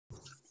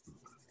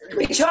Can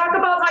we talk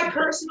about my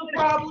personal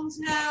problems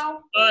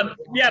now?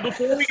 Yeah,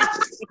 before we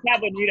let's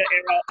have Anita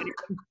air out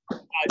anything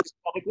just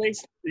publicly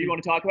that you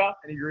want to talk about.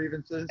 Any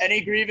grievances?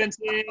 Any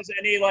grievances?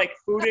 Any like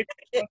food?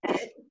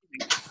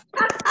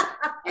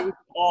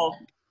 all.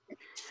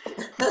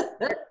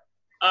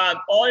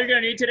 All you're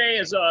gonna need today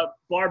is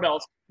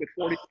barbells with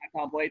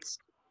 45-pound plates,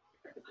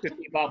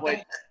 15-pound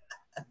plates.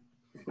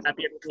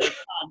 Happy everybody.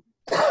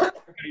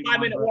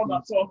 5-minute warm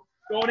up. So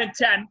going in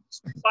 10.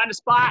 Find a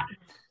spot.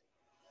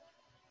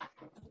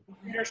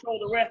 Your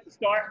shoulder width to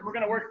start. We're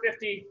gonna work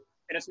 50,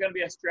 and it's gonna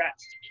be a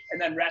stretch,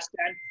 and then rest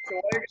 10. So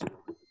what you're gonna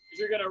do is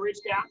you're gonna reach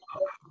down,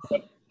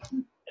 and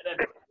then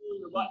pull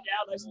your butt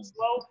down nice and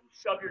slow.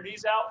 Shove your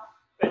knees out.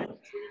 Then your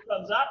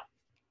thumbs up.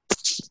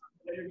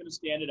 And then you're gonna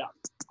stand it up.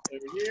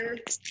 Over here.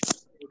 Stick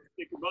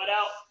your butt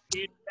out.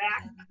 Knees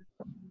back.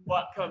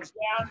 Butt comes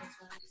down.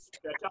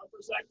 Stretch out for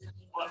a second.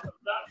 Butt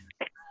comes up.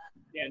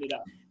 Stand it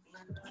up.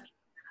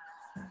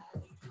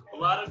 A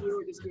lot of you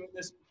are just doing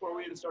this before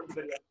we even start the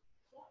video.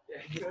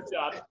 Good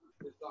job.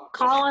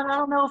 Colin, I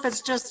don't know if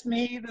it's just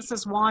me. This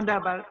is Wanda,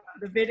 but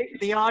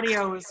the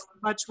audio is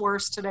much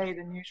worse today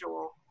than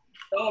usual.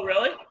 Oh,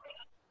 really?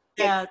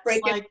 Yeah,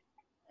 it's like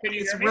Can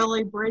you it's hear me?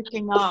 really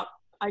breaking up.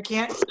 I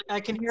can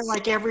hear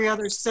like every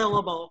other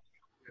syllable.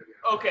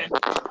 Okay.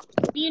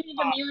 You need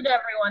to mute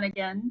everyone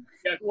again.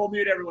 Yeah, we'll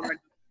mute everyone right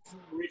now.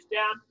 Reach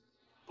down,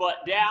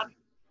 butt down,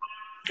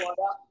 butt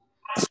up.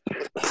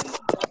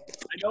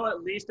 I know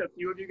at least a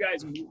few of you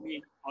guys mute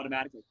me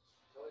automatically.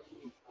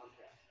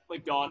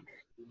 Like Dawn.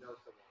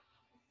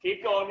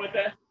 Keep going with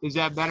it. Is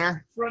that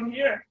better? From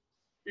here,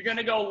 you're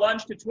gonna go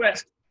lunge to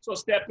twist. So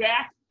step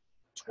back,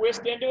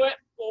 twist into it,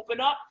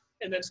 open up,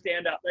 and then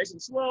stand up. Nice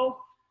and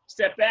slow.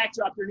 Step back,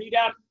 drop your knee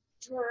down,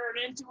 turn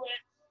into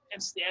it,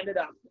 and stand it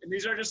up. And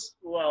these are just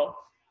slow.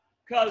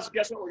 Because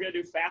guess what? We're gonna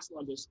do fast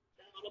lunges.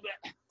 A little bit.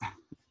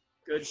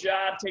 Good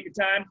job. Take your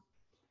time.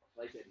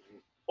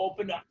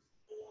 Open up.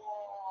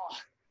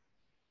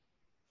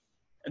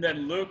 And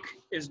then Luke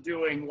is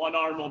doing one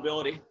arm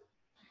mobility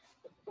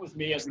with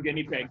me as the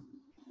guinea pig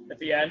at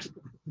the end.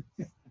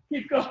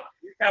 Keep going.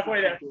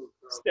 Halfway there.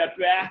 Step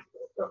back.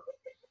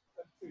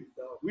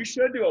 We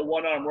should do a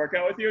one arm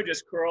workout with you.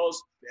 Just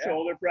curls,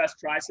 shoulder press,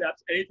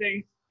 triceps, anything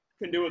you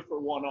can do it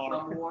for one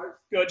arm.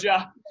 Good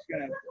job.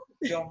 Gonna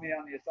show me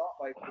on the assault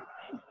bike.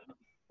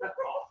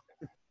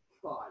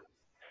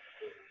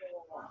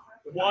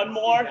 One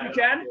more if you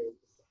can.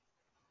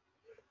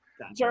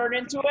 Turn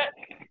into it.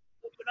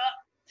 Open up.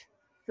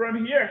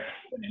 From here,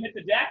 we're gonna hit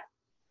the deck.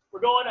 We're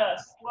going a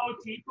slow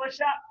T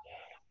push-up.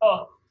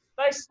 Oh,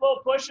 nice slow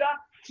push-up.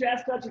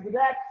 Chest touches the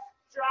deck.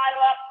 Drive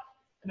up.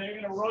 And then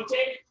you're gonna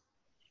rotate.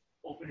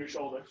 Open your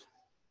shoulders.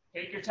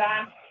 Take your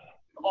time.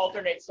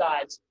 Alternate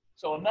sides.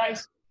 So a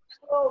nice,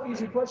 slow,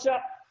 easy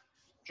push-up.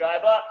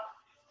 Drive up.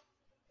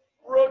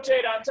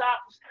 Rotate on top.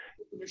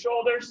 Open your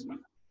shoulders.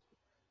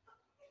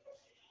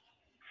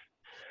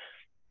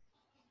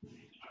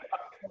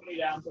 20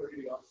 down, 30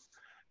 to go.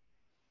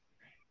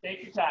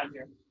 Take your time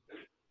here.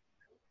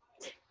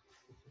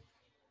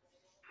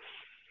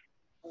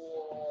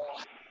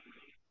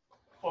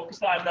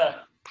 Focus on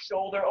the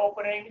shoulder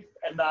opening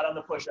and not on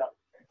the push-up.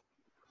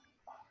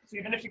 So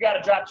even if you got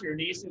to drop to your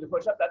knees through the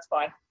push-up, that's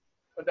fine.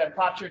 But then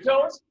pop your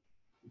toes,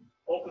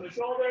 open the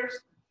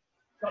shoulders,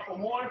 couple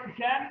more if you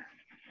can.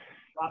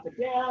 Drop it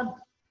down,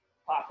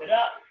 pop it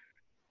up,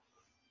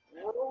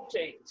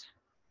 rotate.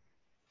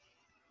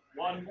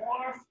 One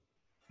more.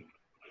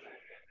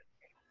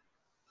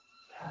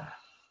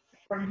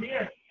 From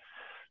here,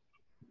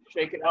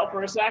 shake it out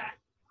for a sec.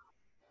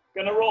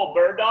 Gonna roll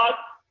bird dog.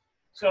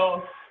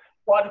 So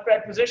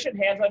quadruped position,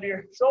 hands under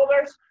your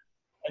shoulders,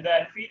 and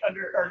then feet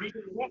underneath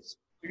your hips.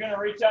 You're gonna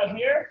reach out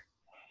here,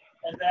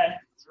 and then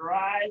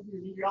drive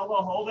your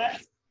elbow, hold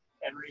it,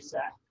 and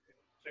reset.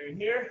 So you're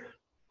here,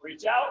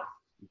 reach out,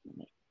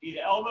 knee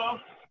to elbow,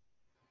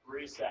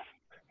 reset.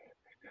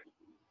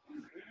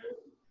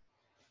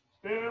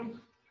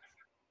 Boom,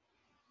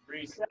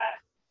 reset.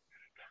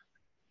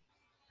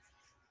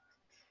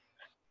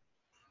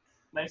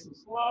 Nice and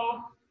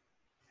slow.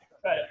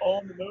 Try to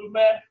own the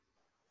movement.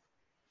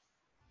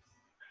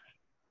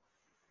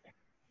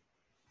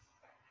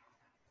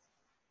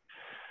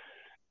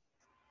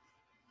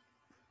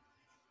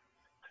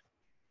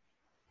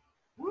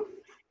 Whoop.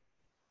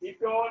 Keep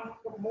going. A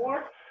couple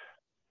more.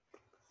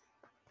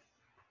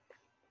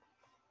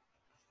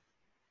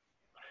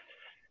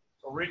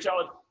 So reach out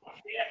with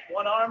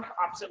one arm,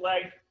 opposite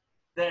leg,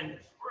 then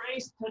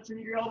brace, touch your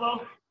knee to your elbow,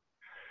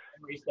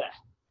 and reset.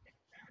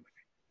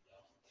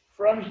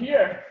 From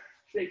here,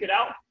 shake it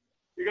out.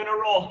 You're gonna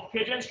roll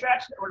pigeon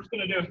stretch, and we're just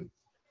gonna do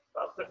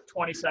about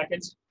 20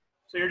 seconds.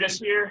 So you're just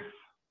here,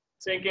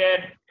 sink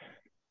in.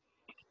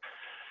 You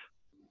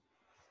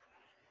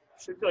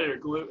should feel your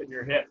glute and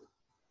your hip.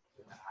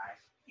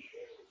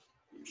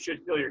 You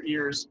should feel your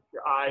ears,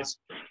 your eyes.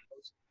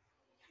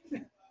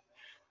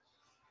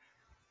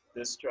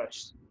 This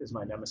stretch is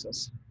my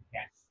nemesis.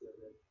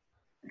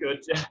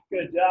 Good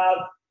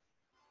job.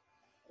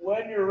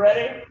 When you're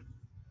ready,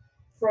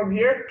 from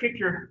here, kick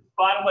your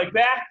bottom leg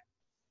back,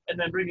 and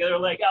then bring the other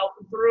leg out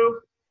and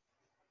through.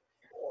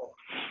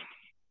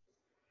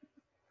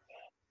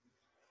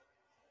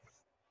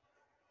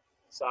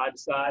 Side to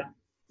side.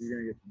 You're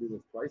gonna get to do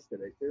this twice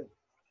today too.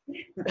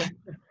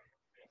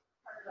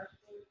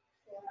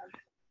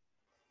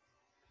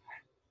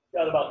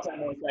 Got about 10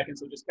 more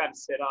seconds, so just kind of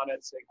sit on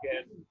it, sink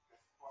in.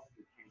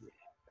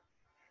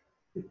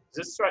 Does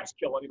this stretch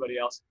kill anybody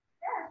else?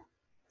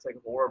 It's like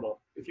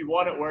horrible. If you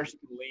want it worse, you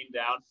can lean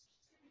down.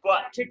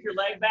 But kick your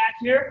leg back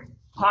here,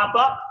 hop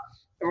up,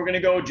 and we're gonna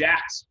go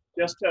jacks,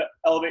 just to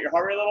elevate your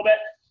heart rate a little bit.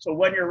 So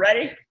when you're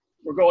ready,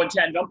 we're going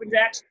 10 jumping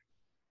jacks.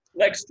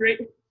 Legs straight,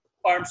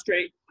 arms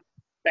straight,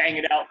 bang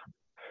it out.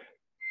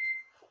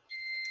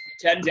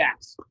 10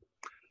 jacks.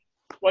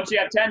 Once you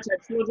have 10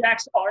 stool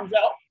jacks, arms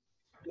out,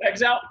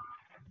 legs out.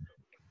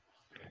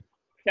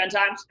 10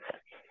 times.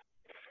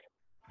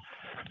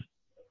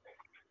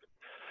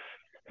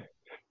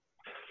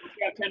 Once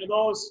you have 10 of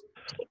those,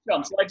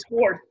 jumps, legs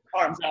forward,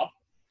 arms out.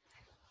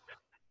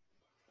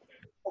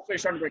 Hopefully you're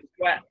starting to break a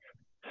sweat.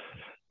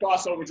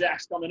 Crossover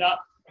jacks coming up.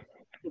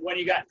 So when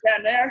you got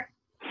 10 there,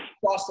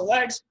 cross the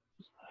legs,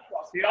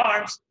 cross the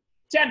arms,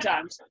 10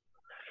 times.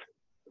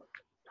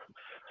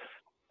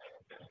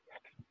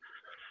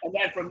 And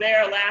then from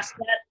there, last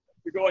set,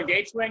 you're going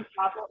gate swing,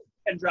 pop it,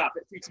 and drop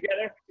it. Feet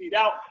together, feet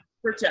out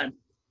for 10.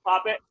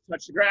 Pop it,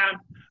 touch the ground,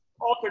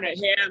 alternate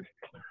hand,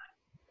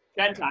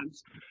 10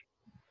 times.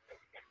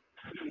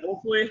 And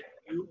hopefully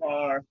you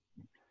are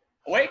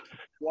awake,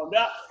 warmed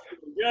up,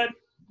 feeling good.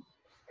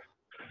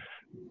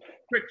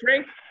 Quick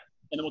drink,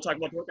 and then we'll talk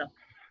about the workout.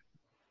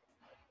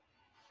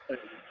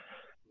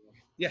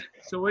 Yeah.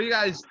 So what you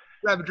guys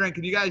grab a drink?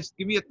 Can you guys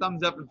give me a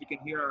thumbs up if you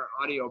can hear our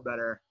audio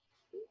better?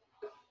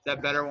 Is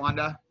that better,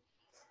 Wanda?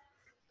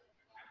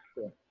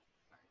 Cool.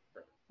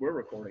 We're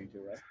recording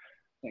too, right?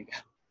 Thank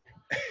God.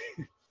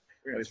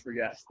 We always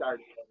forget.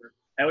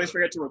 I always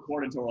forget to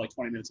record until we're like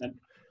 20 minutes in.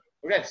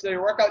 Okay, so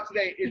your workout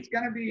today, it's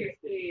going to be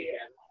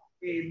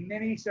a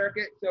mini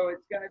circuit. So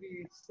it's going to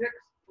be 6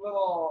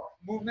 little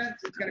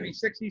movements. It's going to be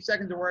 60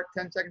 seconds of work,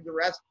 10 seconds of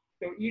rest.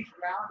 So each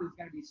round is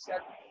going to be 7.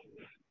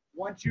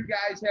 Once you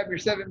guys have your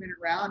 7-minute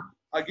round,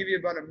 I'll give you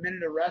about a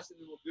minute of rest, and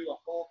then we'll do the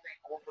whole thing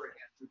over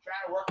again. So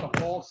trying to work the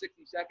whole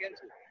 60 seconds,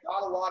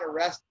 not a lot of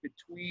rest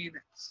between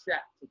sets,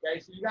 okay?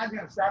 So you guys are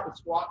going to start with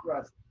squat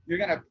thrust. You're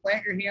going to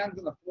plant your hands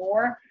on the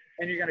floor,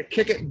 and you're going to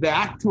kick it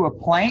back to a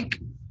plank,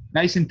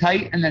 nice and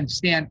tight, and then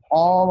stand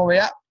all the way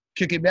up,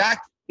 kick it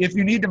back. If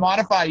you need to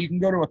modify, you can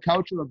go to a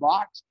couch or a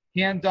box,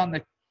 hands on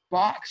the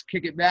box,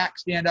 kick it back,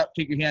 stand up,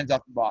 kick your hands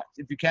off the box.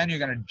 If you can, you're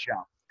going to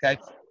jump, okay?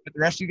 But the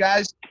rest of you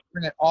guys,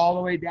 bring it all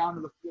the way down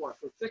to the floor.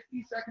 So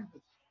 60 seconds of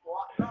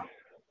squat thrust.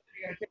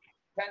 You're going to take a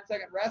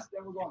 10-second rest,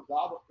 then we're going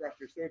goblet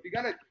thruster. So if you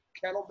got a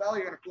kettlebell,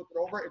 you're going to flip it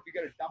over. If you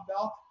got a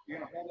dumbbell,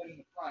 you're going to hold it in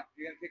the front.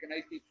 You're going to take a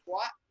nice deep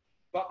squat,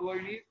 butt below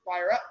your knees,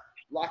 fire up,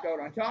 lock out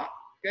on top.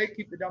 Okay,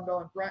 keep the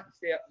dumbbell in front and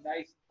stay up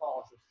nice and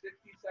tall. So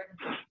 60 seconds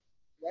of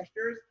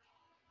thrusters,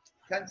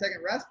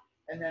 10-second rest,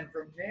 and then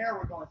from there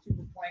we're going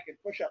super plank and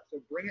push-up.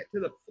 So bring it to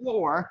the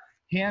floor,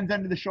 hands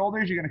under the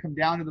shoulders. You're going to come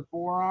down to the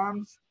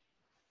forearms.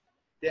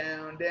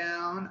 Down,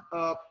 down,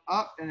 up,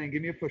 up, and then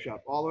give me a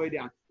push-up all the way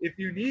down. If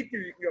you need to,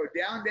 you can go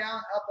down, down,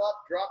 up, up,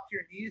 drop to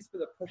your knees for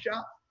the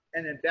push-up,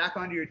 and then back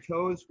onto your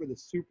toes for the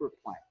super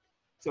plank.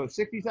 So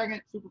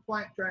 60-second super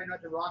plank, trying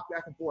not to rock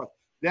back and forth.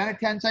 Then a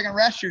 10-second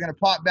rest, you're going to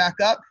pop back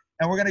up,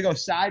 and we're going to go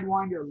side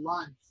wind or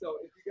lunge. So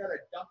if you got a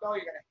dumbbell,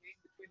 you're going to hang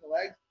between the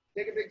legs.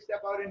 Take a big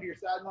step out into your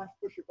side lunge,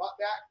 push your butt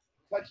back,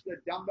 touch the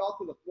dumbbell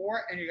to the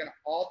floor, and you're going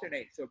to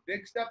alternate. So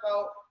big step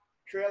out,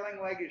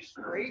 trailing leg is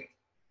straight.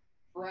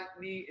 Front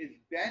knee is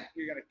bent.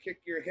 You're going to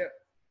kick your hip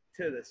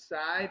to the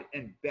side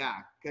and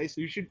back. Okay, so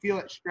you should feel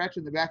it stretch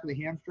in the back of the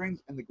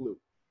hamstrings and the glute.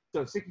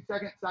 So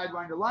 60-second side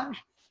wind to lunge,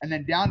 and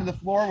then down to the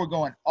floor. We're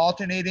going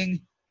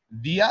alternating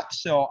V up.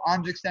 So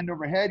arms extend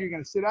overhead. You're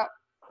going to sit up,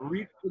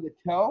 reach for the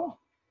toe.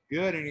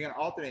 Good, and you're going to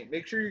alternate.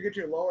 Make sure you get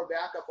your lower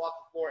back up off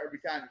the floor every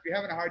time. If you're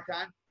having a hard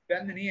time,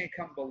 bend the knee and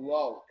come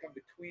below. Come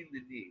between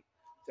the knee.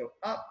 So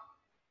up.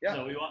 Yep.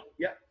 So we want?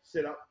 Yep.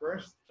 Sit up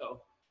first. So.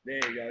 There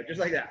you go, just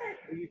like that.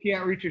 You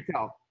can't reach your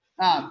toe.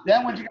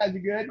 Then once you guys are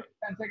good,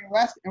 10-second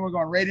rest, and we're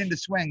going right into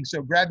swing.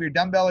 So grab your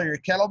dumbbell or your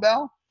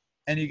kettlebell,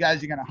 and you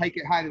guys are going to hike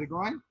it high to the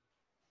groin.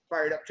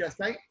 Fire it up chest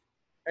tight.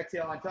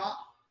 Exhale on top.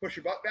 Push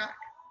your butt back.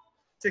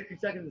 60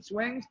 seconds of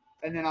swings,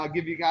 and then I'll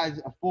give you guys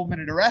a full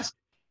minute of rest.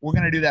 We're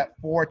going to do that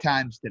 4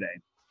 times today.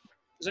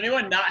 Does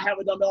anyone not have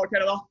a dumbbell or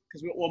kettlebell?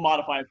 Because we'll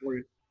modify it for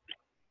you.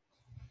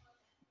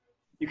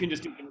 You can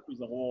just do interviews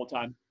the whole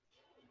time.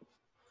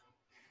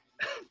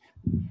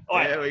 All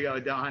right. There we go,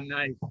 Don.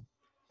 Nice.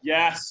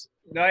 Yes.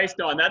 Nice,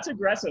 Don. That's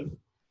aggressive.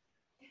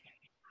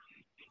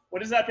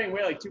 What does that thing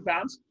weigh, like 2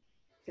 pounds?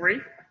 3?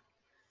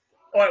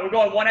 All right, we're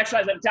going 1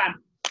 exercise at a time.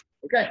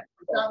 Okay.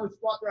 We'll start with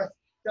squat thrust.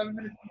 7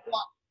 minutes to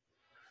squat.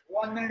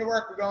 1 minute of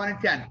work. We're going in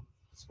 10.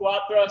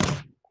 Squat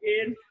thrust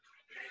in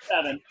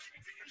 7.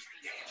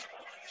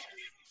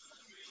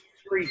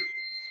 3,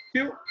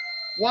 2,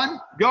 1.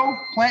 Go.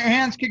 Plant your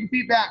hands. Kick your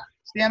feet back.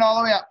 Stand all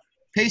the way up.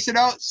 Pace it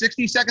out.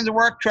 60 seconds of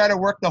work. Try to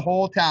work the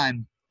whole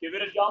time. Give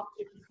it a jump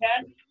if you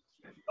can.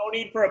 No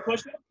need for a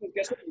push-up, because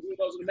guess what? We'll do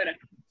those in a minute.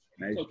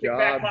 Nice So kick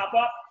back, job. pop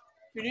up.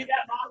 If you need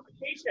that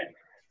modification,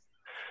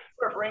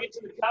 or bring it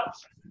to the couch,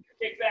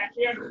 kick back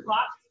here,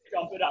 pop,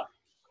 jump it up.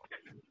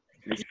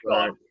 Nice Keep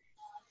going. work.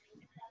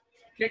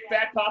 Kick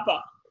back, pop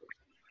up.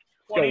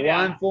 Go 20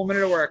 down. 1 full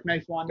minute of work.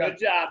 Nice, Wanda. Good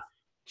job.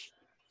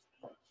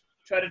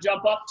 Try to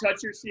jump up,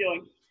 touch your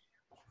ceiling.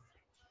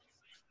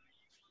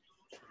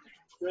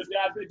 Good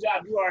job, good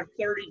job. You are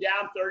 30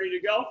 down, 30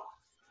 to go.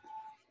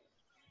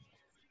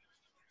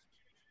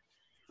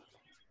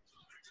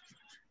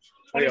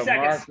 There you 20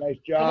 go, seconds. Mark. Nice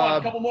Come on, a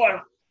job. couple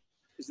more.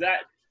 Is that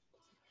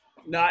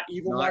not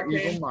evil, Not Mark?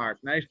 evil, Payne? Mark.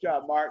 Nice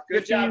job, Mark. Good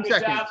 15 job, good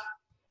seconds. job.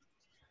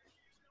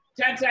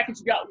 10 seconds,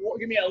 you got,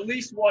 give me at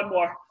least one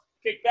more.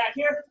 Kick back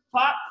here,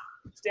 pop,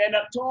 stand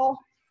up tall.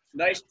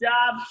 Nice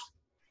job.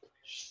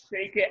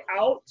 Shake it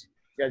out.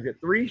 You guys get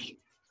 3,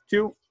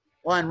 2,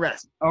 1,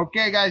 rest.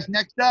 Okay, guys,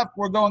 next up,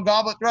 we're going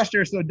goblet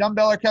thruster. So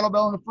dumbbell or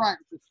kettlebell in the front.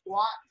 It's a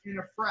squat and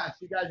a press.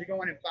 You guys are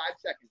going in 5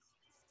 seconds.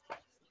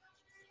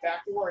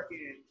 Back to work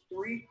in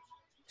 3,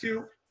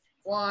 2,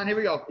 1. Here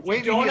we go. If Weight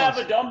you don't and have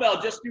heels. a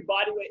dumbbell, just do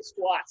body weight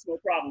squats, no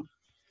problem.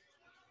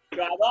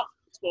 Drive up,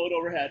 explode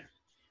overhead.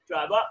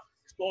 Drive up,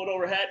 explode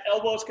overhead.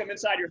 Elbows come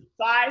inside your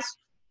thighs.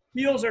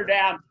 Heels are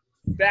down.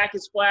 Back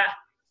is flat.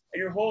 And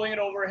you're holding it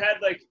overhead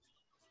like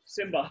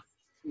Simba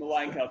from the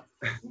Lion Cub.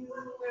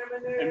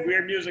 And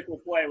weird music will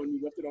play when you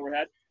lift it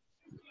overhead.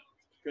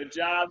 Good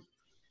job.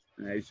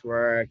 Nice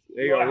work.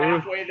 There You you are go.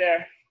 Ruth. halfway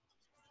there.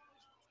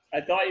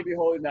 I thought you'd be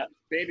holding that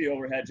baby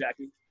overhead,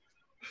 Jackie.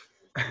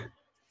 Let's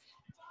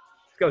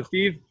go,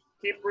 Steve.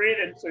 Keep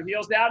breathing. So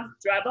heels down,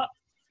 drive up,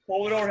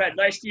 hold it overhead.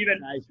 Nice, Steven.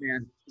 Nice,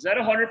 man. Is that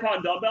a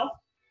 100-pound dumbbell?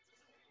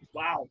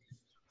 Wow.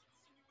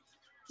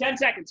 10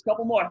 seconds,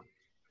 couple more.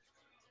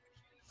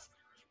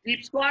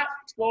 Deep squat,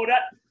 explode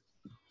up.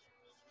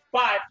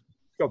 5. Let's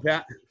go,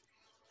 Pat.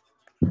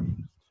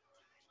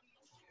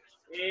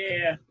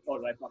 Yeah. Oh,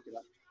 did I fuck it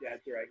up? Yeah,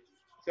 that's right.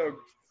 So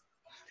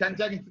 10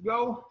 seconds to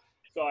go.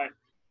 Sorry.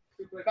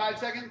 5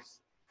 seconds.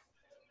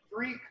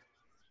 3,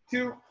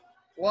 2,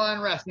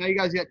 1, rest. Now you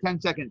guys got 10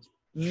 seconds.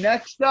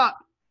 Next up,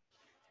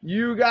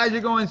 you guys are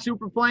going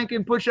super plank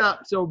and push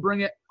up. So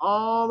bring it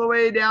all the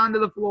way down to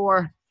the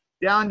floor.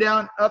 Down,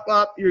 down, up,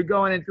 up. You're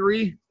going in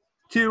 3,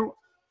 2,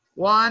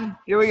 1.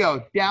 Here we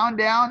go. Down,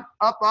 down,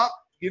 up, up.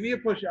 Give me a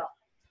push up.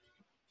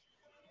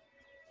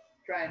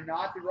 Try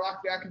not to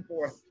rock back and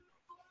forth.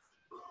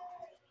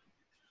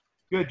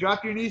 Good.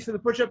 Drop your knees for the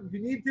push-up if you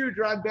need to.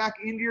 Drive back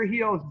into your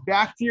heels,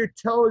 back to your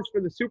toes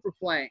for the super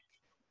plank.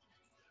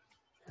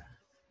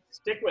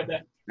 Stick with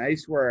it.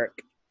 Nice work.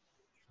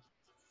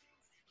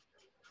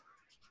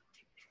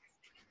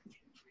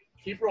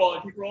 Keep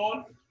rolling, keep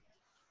rolling.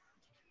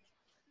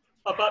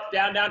 Up, up,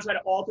 down, down. Try to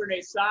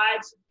alternate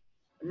sides.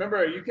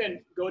 Remember, you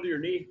can go to your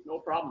knee, no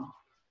problem.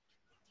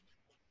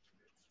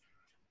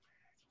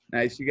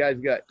 Nice. You guys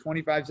got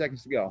 25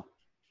 seconds to go.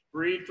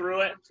 Breathe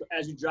through it. So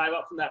as you drive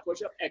up from that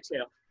push-up,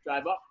 exhale.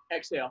 Drive up,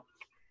 exhale.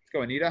 Let's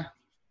go, Anita.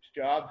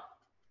 Good job.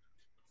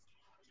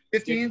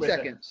 15 Stick with it.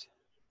 seconds.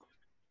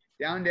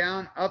 Down,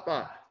 down, up,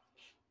 up.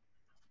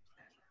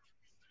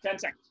 10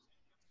 seconds.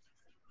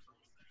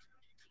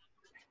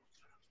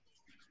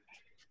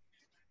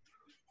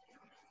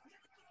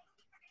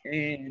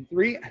 And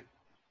 3,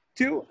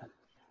 2,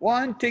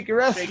 1. Take your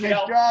rest. Shake it Nice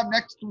out. job.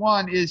 Next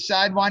one is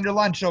sidewinder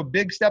lunge. So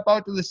big step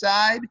out to the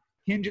side,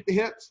 hinge at the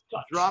hips,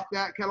 Touch. drop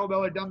that kettlebell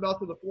or dumbbell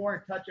to the floor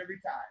and touch every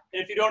time.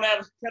 And if you don't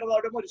have kettlebell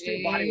or dumbbell, just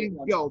do body weight And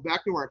lunge. go.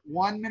 Back to work.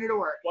 1 minute of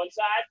work. One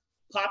side,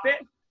 pop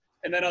it,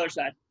 and then other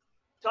side.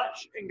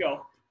 Touch and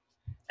go.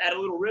 Add a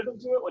little rhythm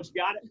to it once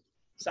you got it.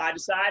 Side to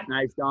side,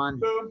 Nice, Don.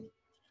 boom.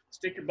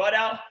 Stick your butt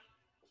out.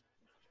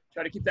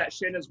 Try to keep that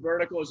shin as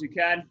vertical as you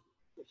can.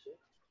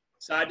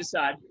 Side to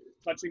side,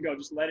 touch and go.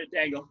 Just let it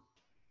dangle.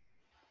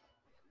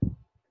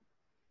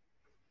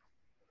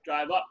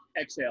 Drive up,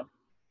 exhale.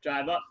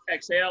 Drive up,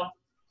 exhale.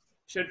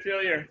 Should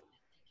feel your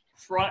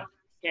front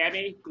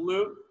hammy,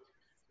 glute,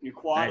 your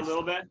quad Nice. a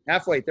little bit.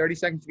 Halfway, 30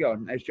 seconds to go.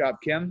 Nice job,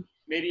 Kim.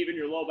 Maybe even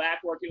your low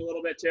back working a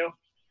little bit too.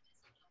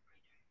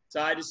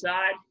 Side to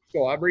side. Let's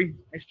go, Aubrey.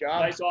 Nice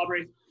job. Nice,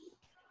 Aubrey.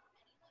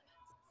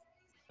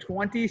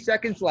 20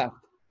 seconds left.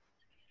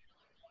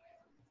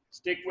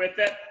 Stick with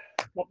it.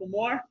 Couple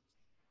more.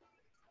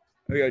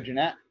 Here we go,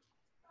 Jeanette.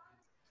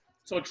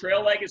 So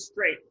trail leg is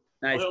straight.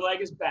 Nice. Other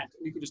leg is bent.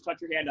 You can just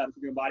touch your hand out if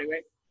you're doing body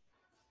weight.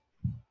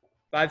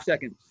 5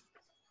 seconds.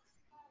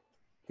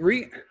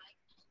 3,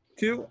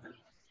 2,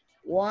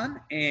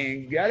 1,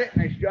 and got it.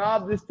 Nice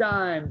job. This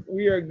time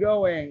we are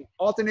going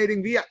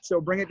alternating V up. So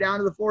bring it down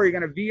to the floor. You're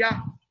going to V up,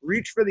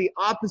 reach for the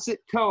opposite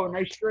toe.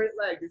 Nice straight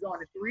leg. You're going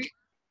to 3,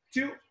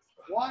 2,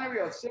 1. Here we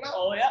go. Sit up.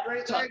 Oh, yeah.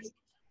 Straight Touch. leg.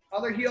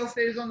 Other heel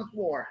stays on the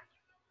floor.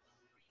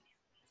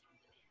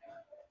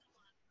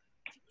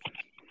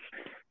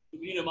 If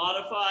you need to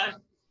modify,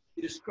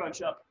 you just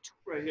crunch up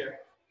right here.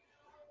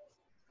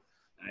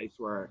 Nice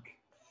work.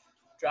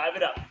 Drive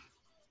it up.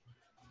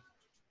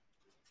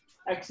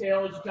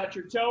 Exhale as you touch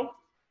your toe.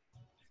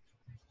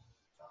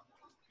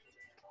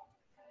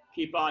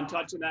 Keep on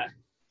touching that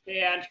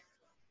hand.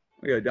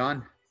 Here we go,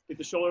 Don. Get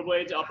the shoulder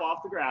blades up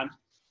off the ground.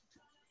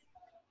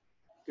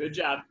 Good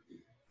job.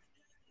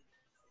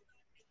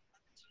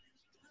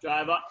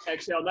 Drive up,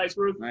 exhale, nice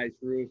Ruth. Nice,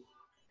 Ruth.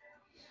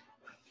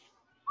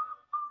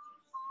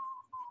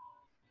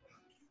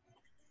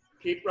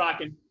 Keep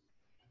rocking.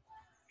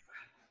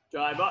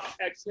 Drive up,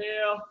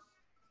 exhale.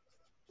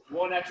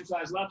 One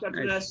exercise left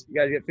after Nice. this. You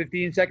guys get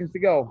 15 seconds to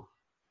go.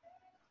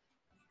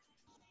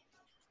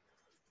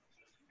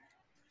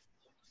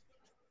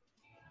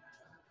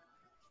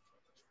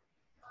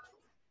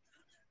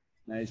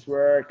 Nice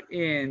work.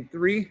 In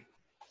 3,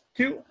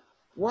 2,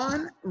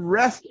 1.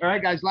 Rest. All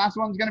right, guys. Last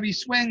one's going to be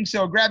swing.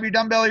 So grab your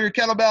dumbbell or your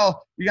kettlebell.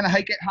 You're going to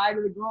hike it high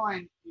to the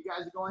groin. You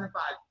guys are going in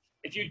 5.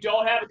 If you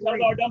don't have a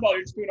kettlebell or dumbbell,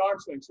 you're just doing arm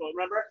swings. So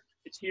remember,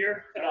 it's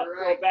here and up. All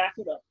right. Go back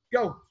and up.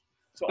 Go.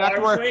 So Back to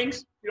arm work.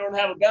 swings, you don't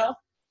have a bell,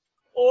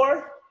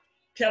 or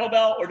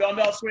kettlebell or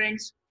dumbbell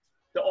swings.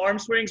 The arm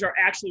swings are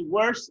actually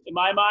worse. In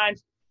my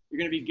mind, you're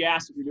going to be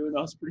gassed if you're doing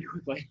those pretty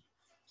quickly.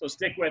 So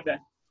stick with it.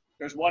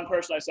 There's one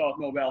person I saw with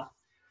no bell.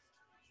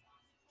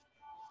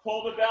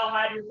 Pull the bell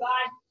high to your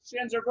thigh.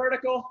 Shins are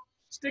vertical.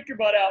 Stick your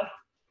butt out.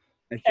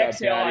 Nice job,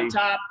 Exhale Patty. on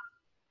top.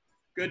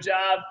 Good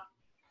job.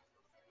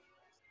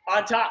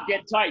 On top,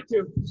 get tight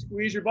too.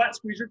 Squeeze your butt,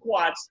 squeeze your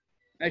quads.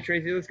 Nice,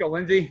 Tracy. Let's go,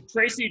 Lindsay.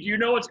 Tracy, do you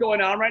know what's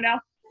going on right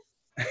now?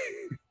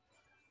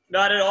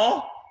 Not at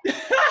all?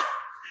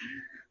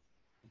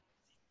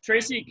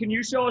 Tracy, can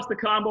you show us the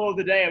combo of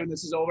the day when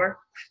this is over?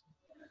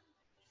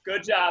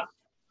 Good job.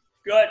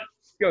 Good.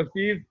 Let's go,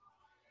 Steve.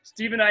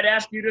 Steven, I'd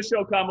ask you to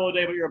show combo of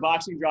the day, but you're a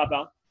boxing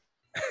dropout.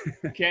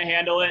 Can't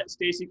handle it.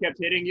 Stacy kept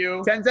hitting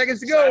you. 10 seconds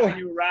to go. Slapping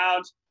you around.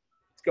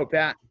 Let's go,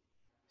 Pat.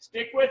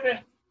 Stick with it.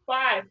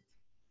 5.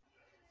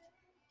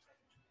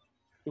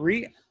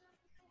 3,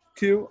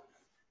 2,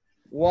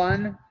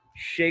 1.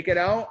 Shake it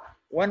out.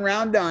 1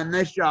 round done.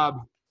 Nice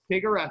job.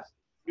 Take a rest.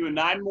 Doing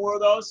 9 more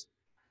of those.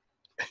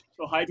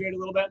 So hydrate a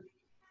little bit.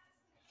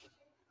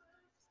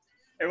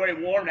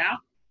 Everybody warm now?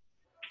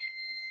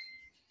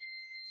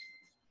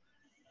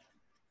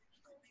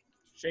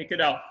 Shake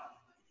it out.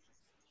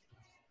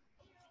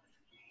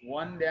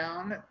 1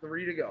 down,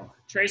 3 to go.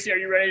 Tracy, are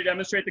you ready to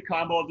demonstrate the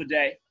combo of the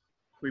day?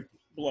 We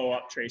blow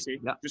up, Tracy.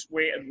 Yeah. Just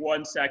wait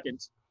 1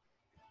 second.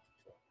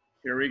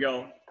 Here we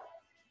go.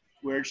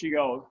 Where'd she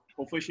go?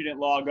 Hopefully she didn't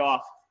log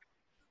off.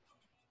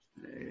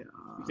 You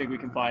think we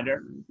can find her?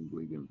 I think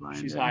we can find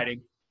She's her.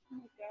 hiding.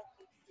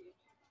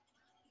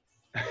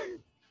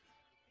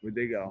 Where'd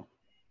they go?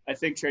 I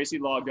think Tracy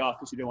logged off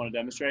because she didn't want to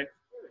demonstrate.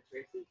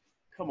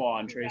 Come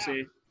on,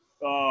 Tracy.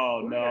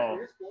 Oh, no.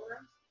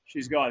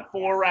 She's gone.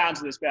 4 rounds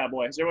of this bad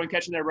boy. Is everyone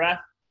catching their breath?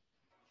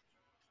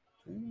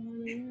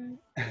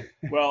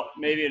 Well,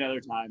 maybe another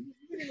time.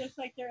 It looks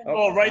like they're in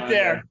Oh, right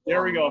there.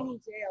 There we go. mini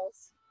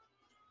jails.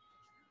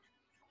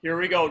 Here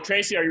we go.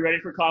 Tracy, are you ready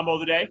for combo of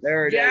the day?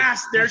 There it is.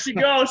 Yes, there she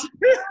goes.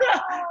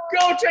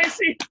 Go,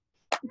 Tracy.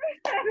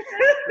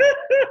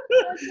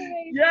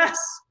 Yes.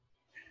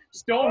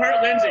 Just don't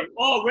hurt Lindsay.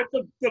 Oh, with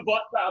the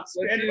butt bounce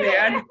Let's in see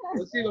the end.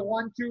 Let's see the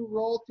 1-2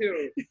 roll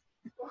 2.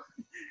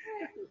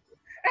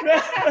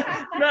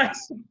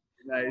 Nice.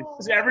 Nice.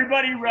 Is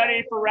everybody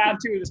ready for round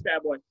 2 of this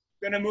bad boy?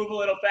 Gonna move a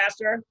little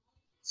faster.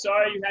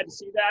 Sorry you had to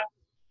see that.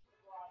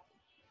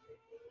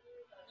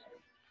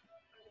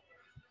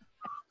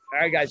 All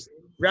right, guys.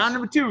 Round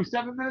number 2.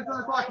 7 minutes on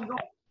the clock. You're going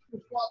to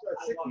squat there.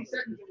 60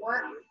 seconds to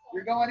work.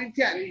 You're going in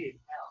 10.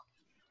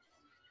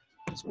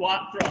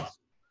 Squat thrust.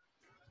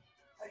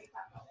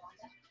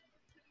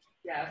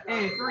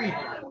 Hey, 3,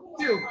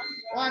 2,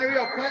 1. Here we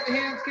go. Plant the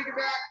hands. Kick it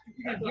back. If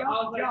you can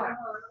jump, jump.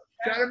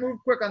 Try to move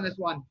quick on this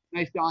one.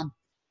 Nice, Don.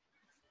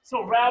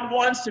 So round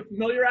 1's to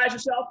familiarize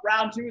yourself.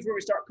 Round 2 is where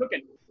we start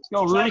cooking.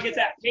 Go, Try to Ruth. get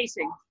that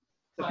pacing,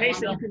 the pace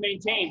that you can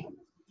maintain.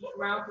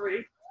 Round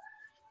 3.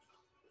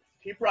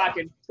 Keep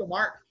rocking. Let's go,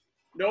 Mark.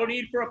 No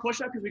need for a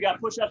push-up because we got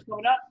push-ups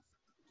coming up.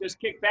 Just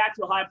kick back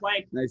to a high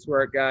plank. Nice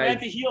work, guys. Plant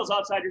the heels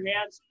outside your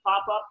hands.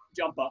 Pop up,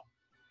 jump up.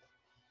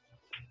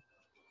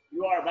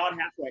 You are about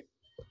halfway.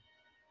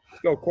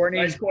 Let's go, Courtney.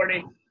 Nice,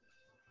 Courtney.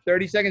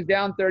 30 seconds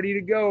down, 30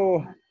 to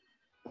go.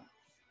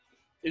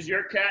 Is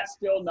your cat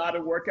still not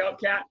a workout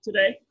cat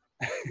today?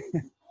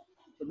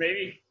 Or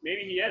maybe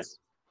he is.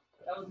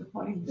 That was a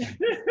funny.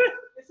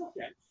 It's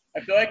okay. I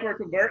feel like we're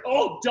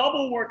Oh,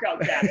 double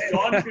workout cat.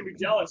 Dawn is gonna be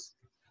jealous.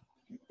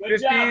 Good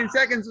 15 job.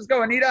 seconds. Let's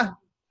go, Anita.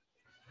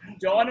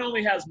 Dawn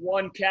only has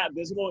 1 cat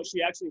visible.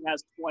 She actually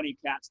has 20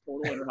 cats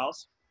total in her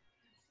house.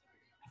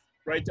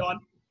 Right, Dawn?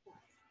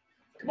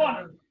 Come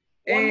on.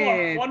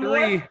 And One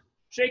 3, more.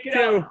 Shake it 2,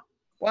 out.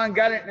 1.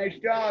 Got it. Nice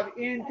job.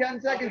 In 10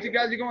 seconds, you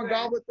guys are going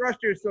goblet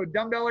thrusters. So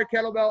dumbbell or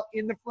kettlebell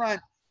in the front.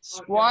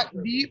 Squat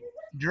deep,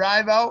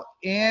 drive out,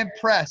 and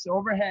press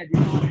overhead.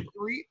 You're going in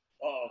 3,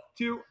 Uh-oh.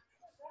 2,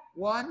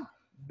 1.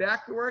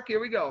 Back to work. Here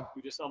we go.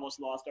 We just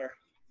almost lost our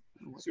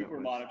super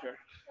monitor.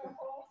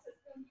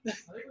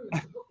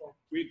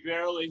 We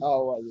barely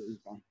Oh, well, it's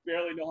fine.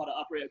 know how to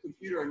operate a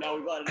computer, and now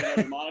we've got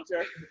another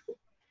monitor.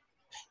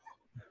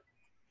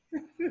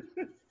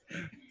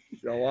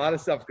 There's a lot of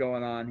stuff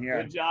going on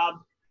here. Good job.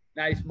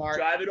 Nice, Mark.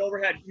 Drive it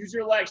overhead. Use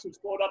your legs to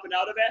explode up and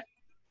out of it.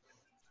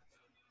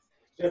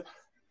 Let's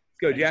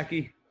go,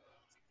 Jackie.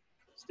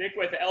 Stick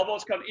with the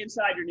elbows come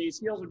inside your knees,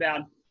 heels are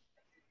down.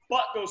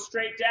 Butt goes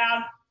straight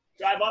down.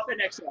 Drive up and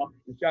exhale.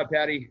 Good job,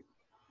 Patty.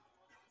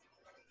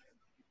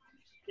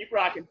 Keep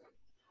rocking.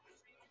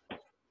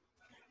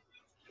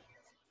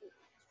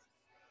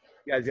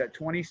 You guys got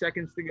 20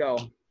 seconds to go.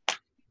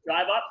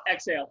 Drive up,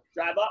 exhale.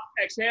 Drive up,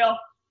 exhale.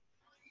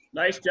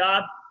 Nice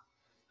job.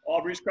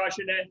 Aubrey's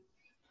crushing it.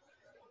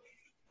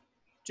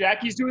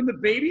 Jackie's doing the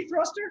baby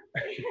thruster.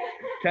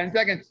 10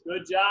 seconds.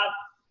 Good job.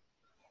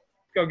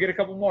 Go get a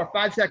couple more.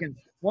 5 seconds.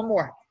 One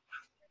more.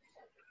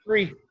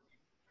 3,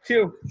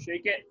 2,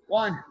 Shake it.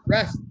 1.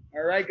 Rest.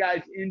 All right,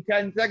 guys. In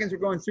 10 seconds, we're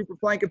going super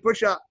plank and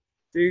push up.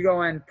 So you're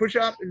going push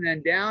up and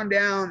then down,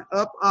 down,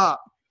 up,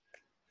 up.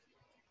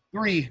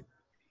 3,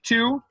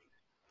 2,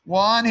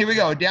 1. Here we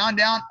go. Down,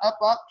 down, up,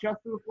 up. Chest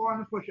to the floor on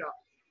the push up.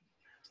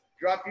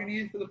 Drop your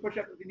knees for the push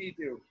up if you need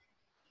to.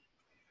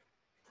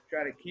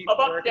 Try to keep Up,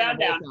 working down,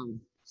 the whole down.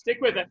 time. Stick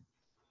with it.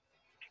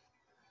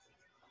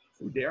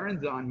 Ooh,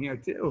 Darren's on here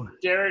too.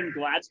 Darren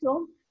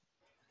Gladstone?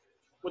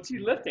 What's he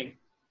lifting?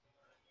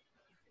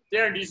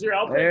 Darren, do you see your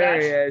outfit There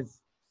match? he is.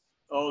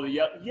 Oh,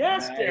 yeah.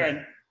 Yes, Nice.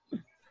 Darren.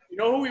 You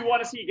know who we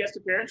want to see guest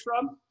appearance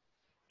from?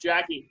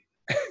 Jackie.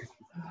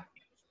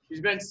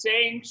 She's been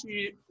saying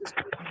she is.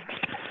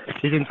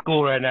 He's in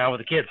school right now with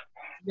the kids.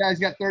 You guys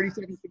got 30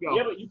 seconds to go.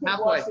 Yeah, but you can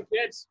Halfway. watch the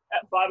kids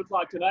at 5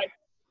 o'clock tonight.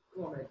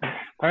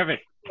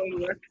 Perfect.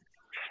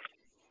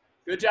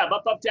 Good job.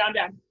 Up, up, down,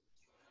 down.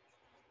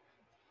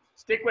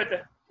 Stick with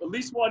it. At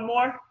least one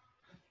more.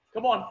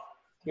 Come on.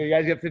 So you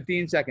guys got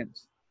 15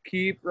 seconds.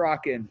 Keep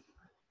rocking.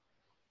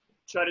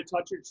 Try to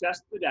touch your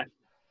chest to the deck.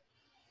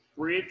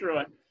 Breathe through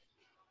it.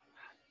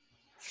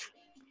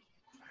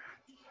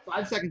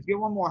 5 seconds. Get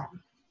one more.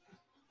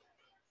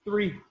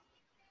 3,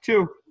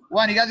 2,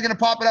 1. You guys are going to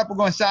pop it up. We're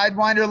going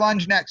sidewinder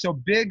lunge next. So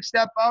big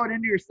step out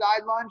into your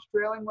side lunge,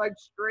 trailing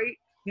legs straight.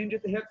 Hinge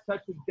at the hips,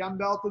 touch the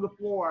dumbbell to the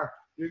floor.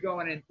 You're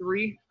going in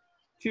 3,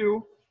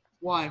 2,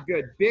 1.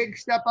 Good. Big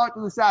step out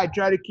to the side.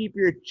 Try to keep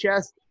your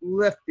chest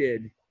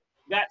lifted.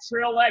 That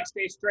trail leg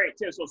stays straight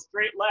too. So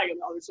straight leg on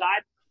the other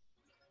side.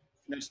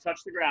 And then just touch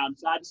the ground,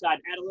 side to side.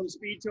 Add a little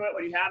speed to it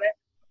when you have it.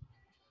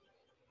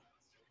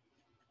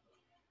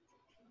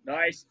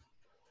 Nice.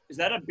 Is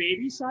that a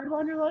baby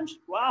sidewinder lunge?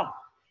 Wow.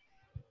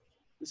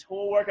 This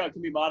whole workout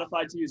can be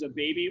modified to use a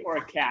baby or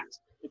a cat.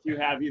 If you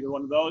have either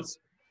one of those,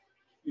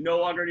 you no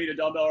longer need a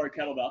dumbbell or a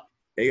kettlebell.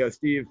 There you go,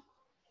 Steve.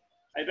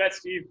 I bet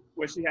Steve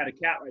wish he had a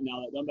cat right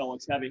now. That dumbbell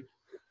looks heavy.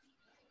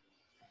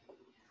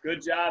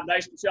 Good job.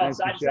 Nice, Michelle. Nice,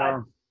 Side to Michelle.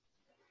 side.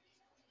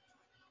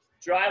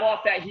 Drive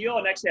off that heel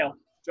and exhale.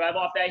 Drive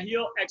off that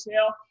heel,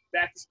 exhale,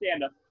 back to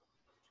stand up.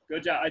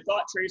 Good job. I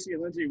thought Tracy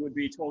and Lindsay would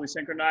be totally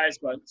synchronized,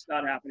 but it's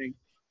not happening.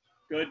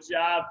 Good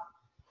job.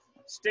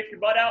 Stick your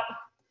butt out.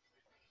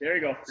 There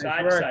you go. Side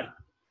to work. side.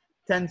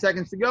 10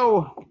 seconds to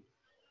go.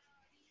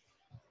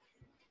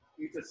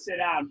 You need to sit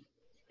down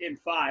in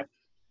 5.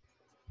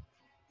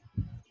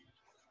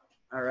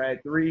 All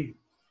right, 3,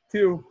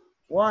 2,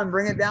 1.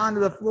 Bring it down to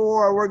the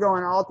floor. We're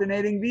going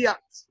alternating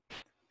V-ups.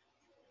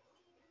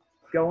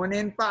 Going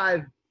in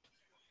 5,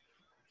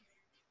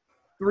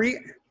 3,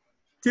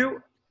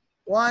 2,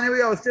 1. Here we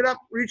go. Sit up,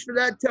 reach for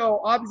that toe.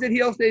 Opposite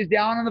heel stays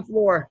down on the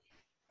floor.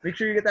 Make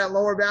sure you get that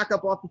lower back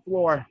up off the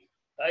floor.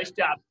 Nice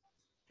job.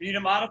 If you need to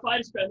modify,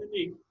 just bend the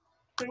knee.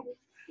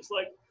 Just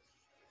like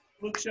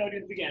Luke showed you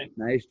at the beginning.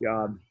 Nice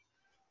job.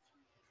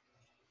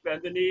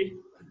 Bend the knee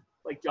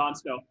like Jon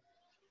Snow.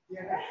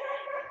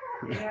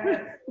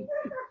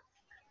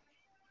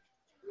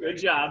 Good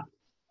job.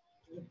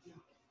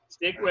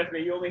 Stick with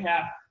me. You only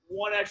have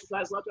one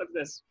exercise left after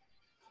this.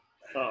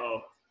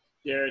 Uh-oh.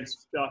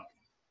 Darren's stuck.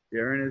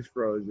 Darren is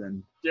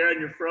frozen. Darren,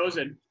 you're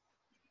frozen.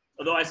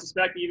 Although I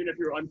suspect even if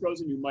you're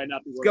unfrozen, you might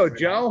not be Let's working. go, right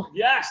Joe. now.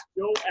 Yes,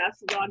 Joe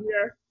S is on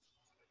here.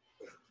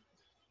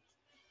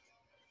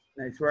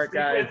 Nice work, Stick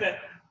guys. with it.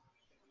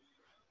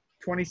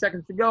 20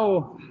 seconds to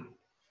go.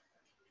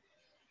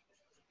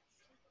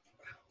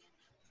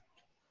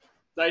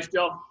 Nice,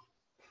 Joe.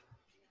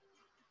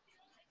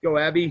 Go,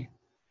 Abby.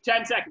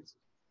 10 seconds.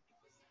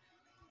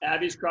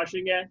 Abby's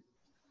crushing it.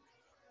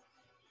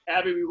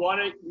 Abby, we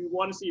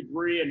want to see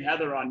Bree and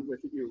Heather on with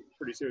you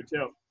pretty soon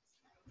too.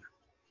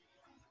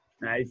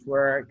 Nice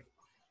work.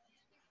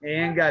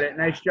 And got it.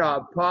 Nice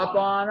job. Pop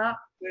on up.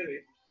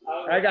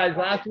 All right, guys.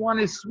 Last one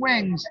is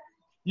swings.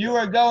 You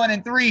are going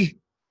in 3,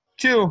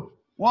 2,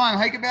 1.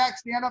 Hike it back.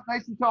 Stand up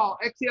nice and tall.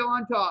 Exhale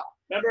on top.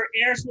 Remember,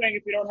 air swing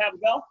if you don't have a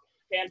bell.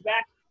 Hands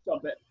back,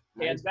 jump it.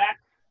 Hands back,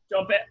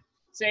 jump it.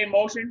 Same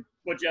motion,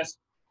 but just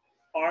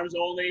arms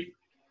only.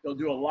 You'll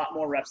do a lot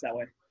more reps that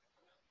way.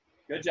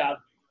 Good job.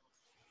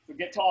 So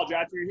get tall,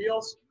 drive through your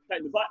heels,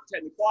 tighten the butt,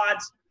 tighten the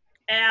quads,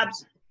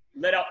 abs,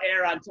 let out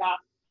air on top.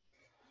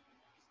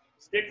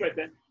 Stick with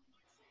it.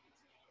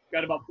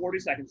 Got about 40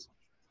 seconds.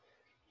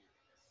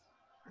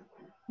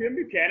 Tim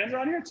Buchanan's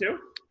on here too.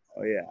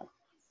 Oh, yeah.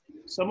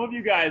 Some of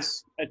you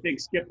guys, I think,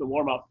 skip the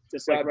warm-up,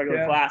 just like Got regular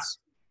Tim. class.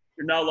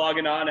 You're now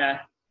logging on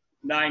at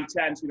 9:10,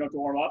 so you don't have to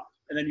warm up.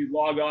 And then you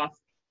log off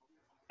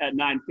at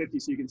 9:50,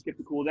 so you can skip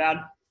the cool down.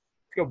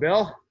 Let's go,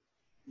 Bill.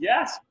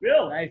 Yes,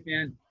 Bill. Nice,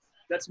 man.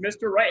 That's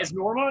Mr. Right. Is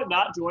Norma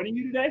not joining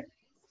you today?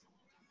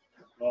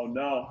 Oh,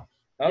 no.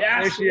 Oh,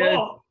 Yes, there she is.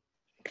 Flo.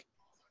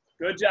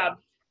 Good job.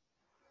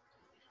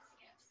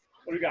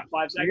 What do we got,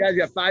 5 seconds? You guys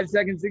got 5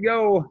 seconds to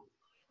go.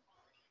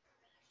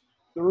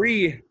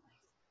 3,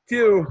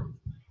 2,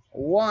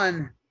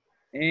 1,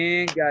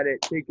 and got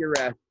it. Take your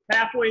rest.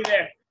 Halfway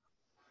there.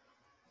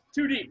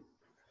 2 deep.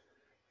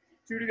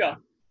 2 to go.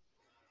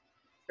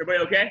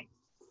 Everybody okay?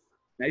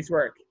 Nice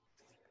work.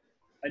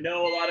 I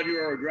know a lot of you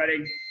are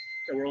regretting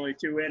that we're only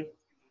 2 in.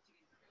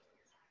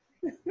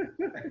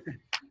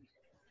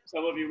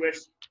 Some of you wish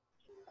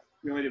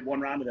we only did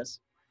 1 round of this.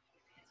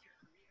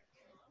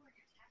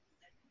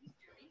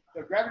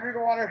 So grab a drink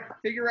of water.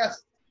 Take your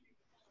rest.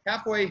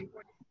 Halfway.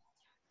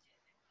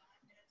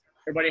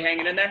 Everybody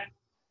hanging in there?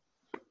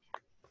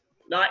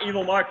 Not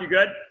evil, Mark. You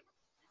good?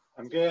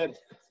 I'm good.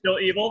 Still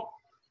evil?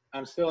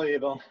 I'm still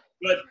evil.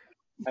 Good.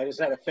 I just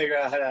had to figure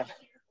out how to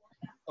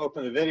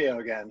open the video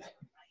again.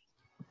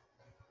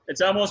 It's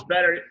almost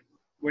better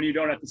when you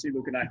don't have to see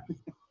Luke and I.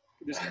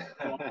 Just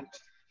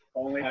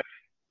only.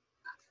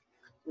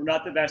 We're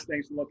not the best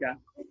things to look at.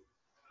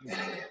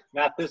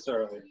 Not this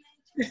early.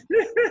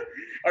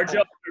 Our jokes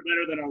are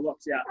better than our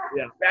looks. Yeah.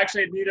 Yeah.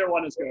 Actually, neither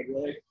one is good,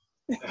 really.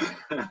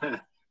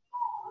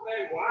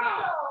 Hey,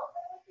 wow.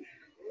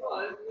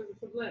 Oh, this is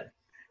some lit.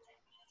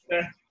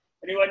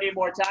 Anyone need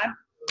more time?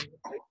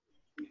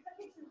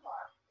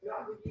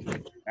 All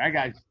right,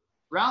 guys.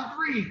 Round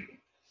 3.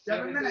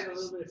 7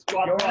 minutes.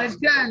 Squat Going thrust.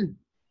 in 10.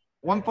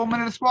 1 full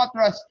minute of squat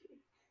thrust.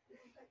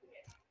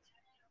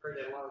 Heard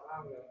that a long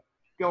time ago.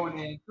 Going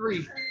in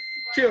 3,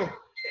 2,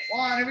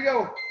 1. Here we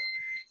go.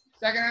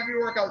 Second half of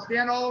your workout.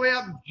 Stand all the way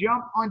up.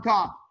 Jump on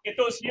top. Get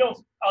those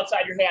heels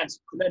outside your hands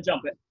and then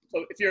jump it.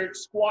 So if you're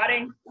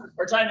squatting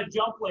or trying to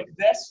jump like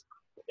this,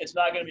 it's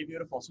not going to be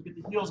beautiful. So get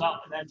the heels out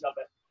and then jump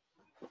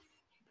it.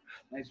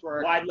 Nice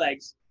work. Wide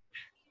legs.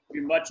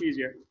 It'll be much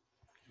easier.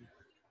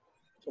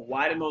 So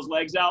widen those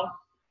legs out.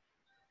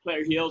 Plant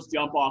your heels,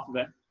 jump off of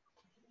it.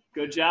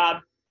 Good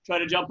job. Try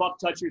to jump up,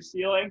 touch your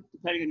ceiling,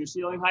 depending on your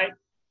ceiling height,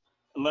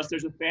 unless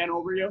there's a fan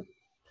over you.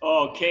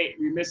 Oh, Kate,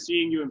 we miss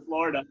seeing you in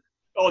Florida.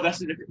 Oh, that's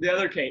the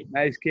other Kate.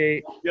 Nice,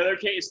 Kate. The other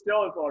Kate is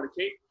still in Florida.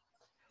 Kate,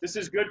 this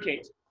is good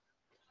Kate.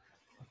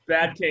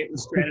 Bad Kate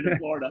was stranded in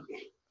Florida.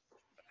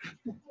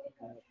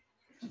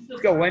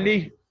 Let's go,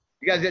 Wendy.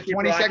 You guys got Keep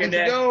 20 rocking seconds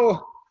to it. go.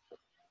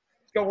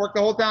 Let's go work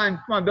the whole time.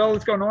 Come on, Bill.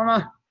 Let's go,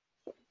 Norma.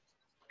 Good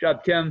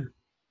job, Tim.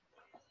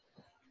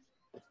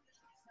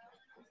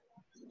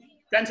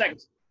 10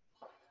 seconds.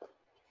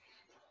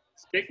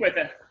 Stick with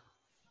it.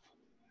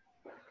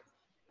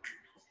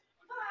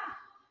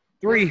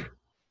 3,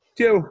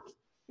 2,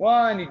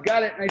 1. You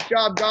got it. Nice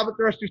job. Goblet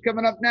thrusters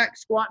coming up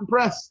next. Squat and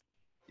press.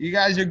 You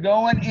guys are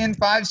going in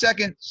 5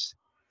 seconds.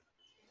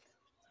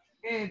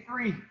 In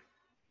 3,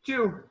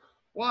 2,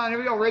 1. Here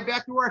we go. Right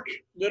back to work.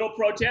 Little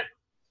pro tip,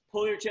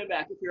 pull your chin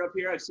back. If you're up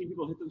here, I've seen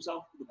people hit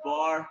themselves with a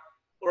bar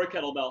or a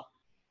kettlebell.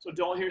 So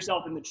don't hit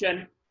yourself in the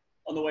chin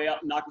on the way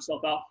up and knock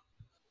yourself out.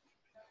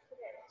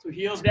 So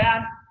heels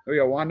down, Here we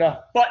go,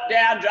 Wanda. butt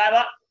down, drive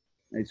up,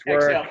 Nice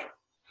work. exhale.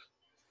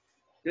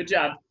 Good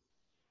job.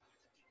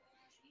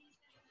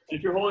 And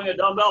if you're holding a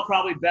dumbbell,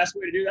 probably best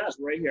way to do that is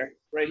right here,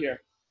 right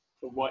here.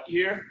 So what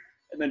here,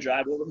 and then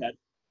drive overhead.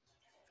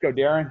 Let's go,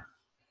 Darren.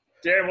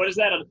 Darren, what is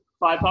that, a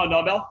 5-pound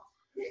dumbbell?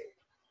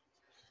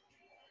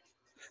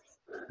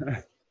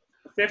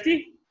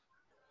 50?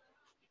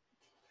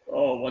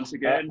 Oh, once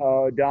again,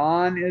 Oh,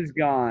 Dawn is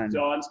gone.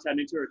 Dawn's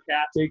tending to her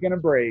cat. Taking a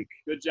break.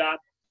 Good job.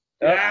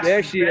 Oh, Yes,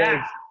 there she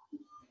back.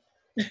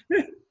 is.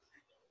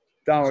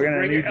 Dawn, we're So going to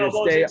bring need your to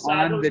elbows stay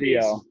inside on those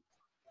video. knees.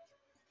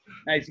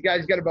 Nice. You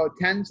guys got about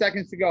 10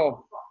 seconds to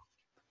go.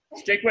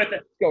 Stick with it.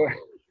 Let's go. Come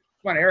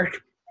on, Eric.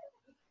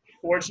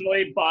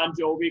 Fortunately, Bon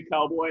Jovi,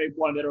 Cowboy,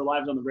 wanted our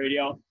lives on the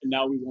radio, and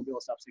now we won't be able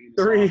to stop singing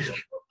this 3, song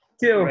for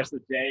the 2, rest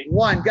of the day.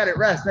 1. Got it.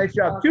 Rest. Nice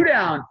job. 2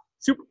 down.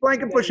 Super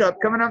plank and push up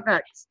coming up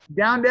next.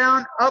 Down,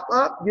 down, up,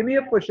 up. Give me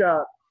a push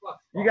up.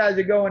 You guys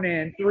are going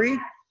in 3,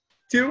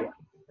 2,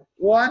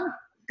 1.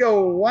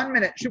 Go. 1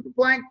 minute. Super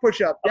plank, push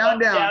up. Down,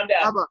 Up, down, down,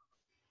 down. up, up.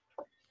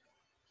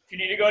 If you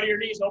need to go to your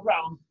knees, no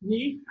problem.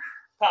 Knee,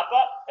 pop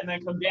up, and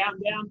then come down,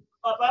 down,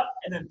 up,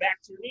 and then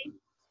back to your knee,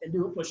 and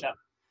do a push-up.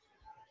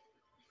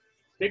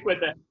 Stick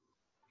with it.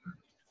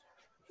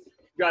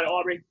 Got it,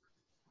 Aubrey.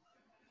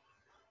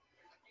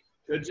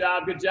 Good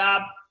job, good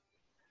job.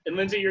 And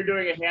Lindsay, you're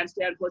doing a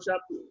handstand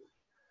push-up.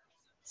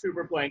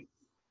 Super plank.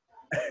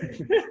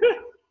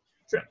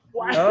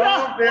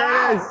 Oh,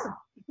 there it is.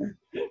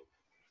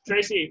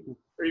 Tracy,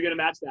 are you going to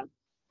match that?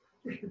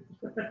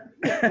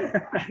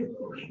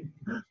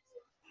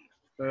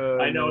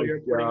 I know nice you're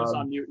putting us job.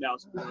 on mute now,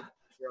 so for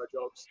our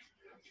jokes.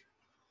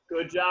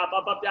 Good job.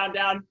 Up, up, down,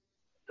 down.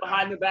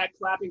 Behind the back,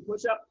 clapping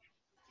push-up.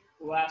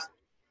 The last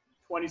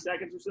 20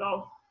 seconds or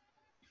so.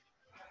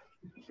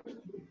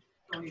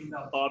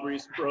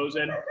 Aubrey's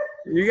frozen.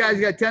 You guys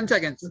got 10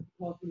 seconds.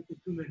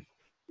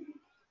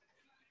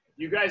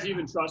 You guys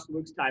even trust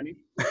Luke's timing?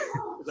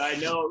 Because I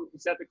know he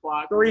set the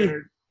clock. 3,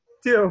 A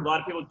 2,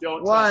 lot of people don't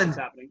trust 1. what's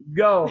happening.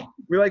 Go.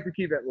 We like to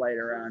keep it light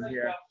around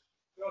here.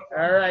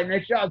 All right,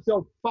 nice job.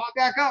 So pop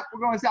back up.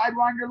 We're going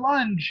sidewinder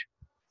lunge.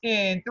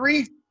 In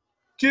 3,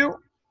 2,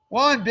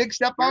 1. Big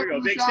step out to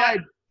the Big side.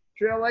 step.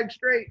 Trail leg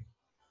straight.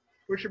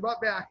 Push your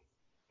butt back.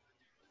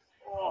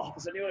 Oh,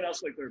 does anyone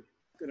else like they're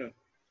gonna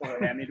pull a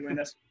hammy doing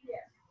this?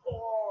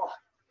 Oh.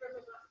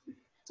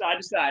 Side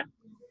to side.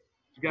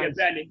 Get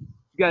bendy.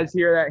 You guys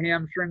hear that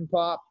hamstring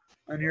pop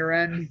on your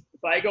end?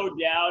 If I go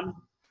down,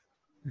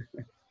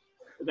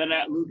 then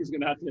Luke is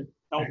gonna have to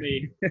help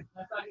me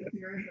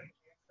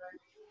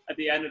at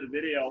the end of the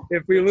video.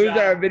 If we lose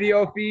our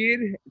video feed,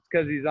 it's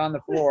because he's on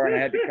the floor and I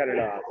had to cut it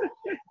off.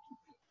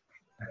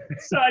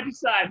 Side to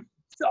side.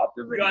 Stop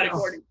the video. Got it,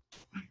 Courtney.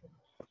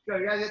 So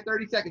you guys at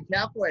 30 seconds,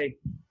 halfway.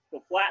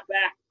 Go flat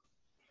back.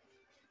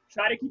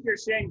 Try to keep your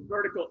shin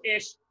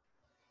vertical-ish,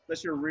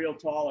 unless you're real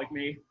tall like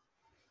me.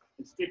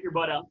 And stick your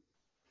butt up.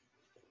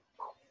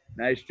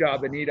 Nice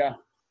job, Anita.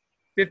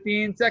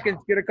 15 seconds,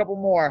 get a couple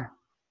more.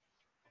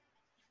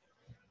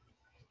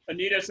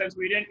 Anita, since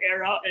we didn't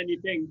air out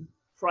anything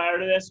prior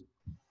to this,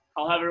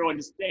 I'll have everyone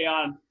just stay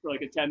on for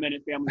like a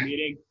 10-minute family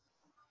meeting.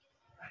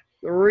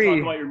 3,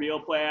 Talk about your meal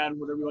plan,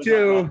 whatever you want to talk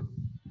 2, about.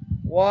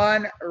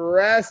 1,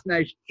 rest.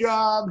 Nice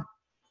job.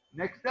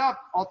 Next up,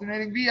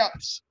 alternating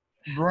V-ups.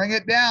 Bring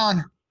it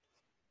down.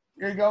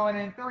 You're going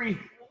in 3,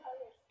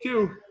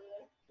 2,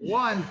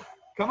 1.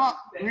 Come up,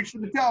 reach for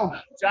the toe.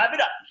 Drive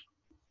it up.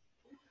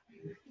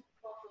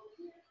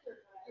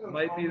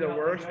 Might be the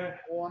worst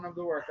one of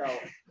the workout.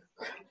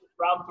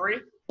 Round 3?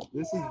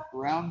 This is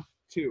round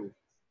 2.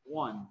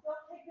 1,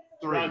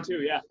 3. Round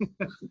 2, yeah.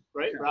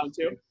 Right? Round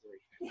 2.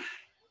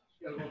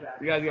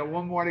 You guys got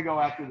one more to go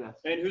after this.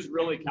 And who's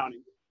really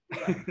counting?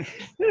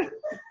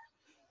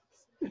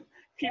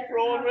 Keep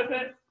rolling with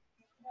it.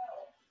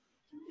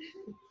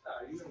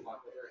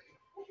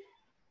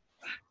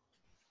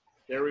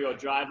 There we go.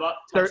 Drive up.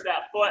 Touch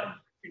that foot.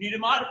 If you need to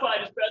modify,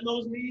 just bend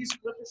those knees,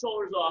 flip the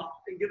shoulders off,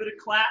 and give it a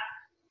clap.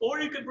 Or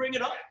you could bring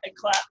it up and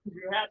clap if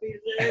you're happy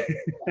with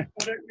it.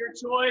 Whatever your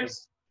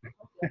choice.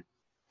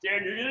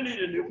 Darren, you're going to need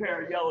a new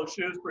pair of yellow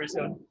shoes pretty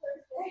soon.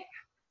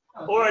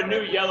 Or a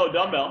new yellow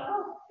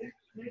dumbbell.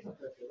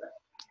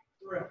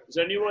 Does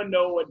anyone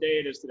know what day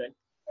it is today?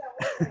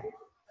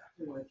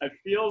 It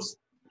feels,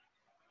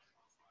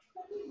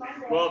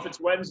 well, if it's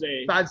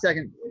Wednesday. 5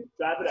 seconds.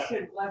 Drive it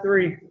up.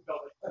 3,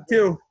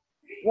 2,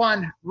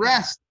 1.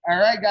 Rest. All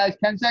right, guys.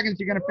 10 seconds.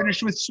 You're going to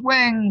finish with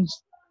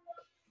swings.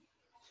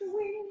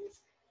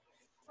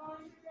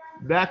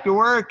 Back to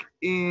work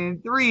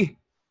in 3,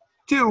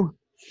 2,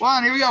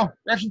 1. Here we go.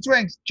 Russian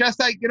swings. Chest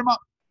tight. Get them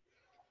up.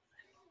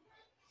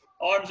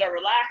 Arms are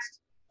relaxed.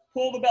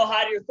 Pull the bell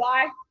high to your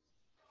thigh.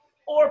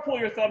 Or pull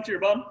your thumb to your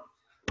bum.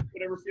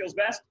 Whatever feels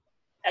best.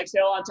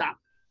 Exhale on top.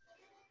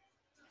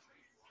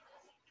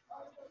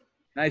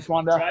 Nice,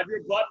 Wanda. Drive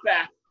your butt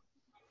back.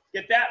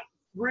 Get that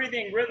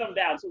breathing rhythm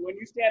down. So when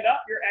you stand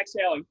up, you're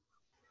exhaling.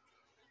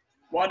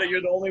 Wanda,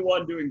 you're the only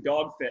one doing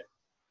dog fit.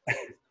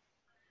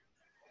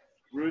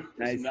 Ruth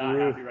is not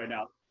happy right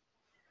now.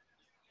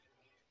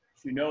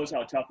 She knows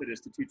how tough it is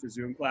to teach a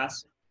Zoom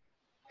class.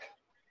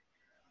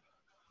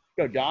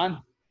 Go,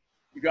 Don.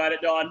 You got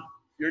it, Don.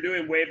 You're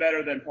doing way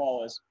better than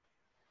Paul is.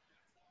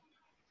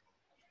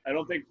 I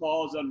don't think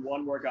Paul has done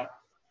one workout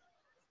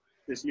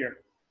this year.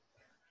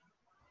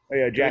 Oh,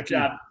 yeah, Jackie. Good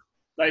job.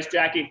 Nice,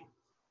 Jackie.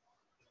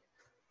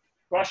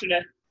 Crushing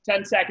it.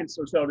 10 seconds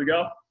or so to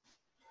go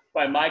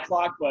by my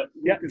clock, but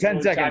yeah,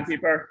 10 seconds.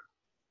 Timekeeper.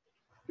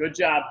 Good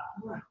job.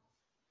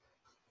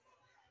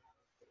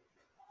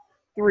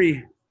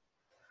 3,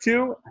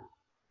 2,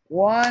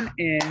 1,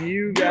 and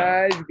you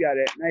guys got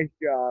it. Nice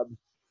job.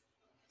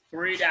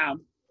 3 down.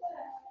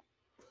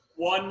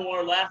 1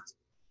 more left.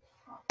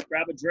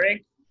 Grab a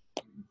drink.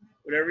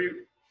 Whatever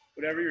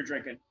you're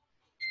drinking.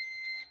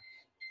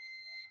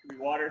 Could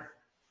be water.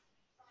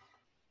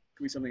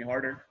 Could be something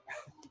harder.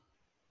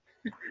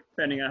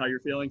 Depending on how you're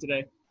feeling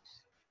today.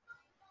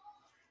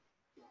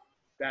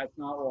 That's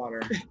not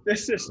water.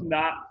 This is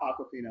not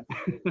Aquafina.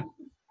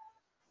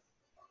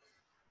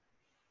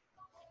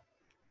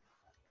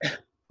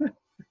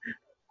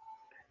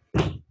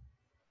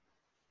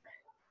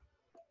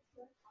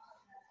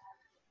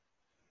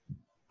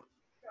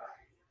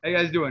 How you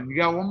guys doing? You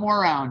got one more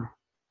round.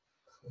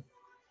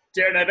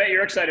 Jared, I bet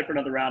you're excited for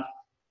another round.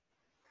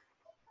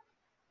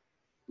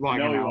 Long I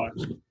know you enough. are.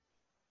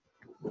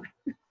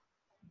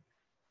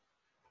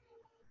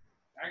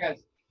 All right,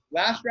 guys.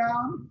 Last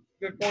round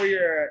before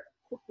your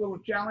quick little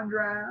challenge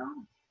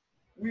round.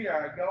 We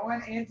are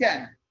going in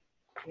 10.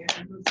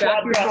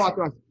 Squat Squat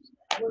thrust.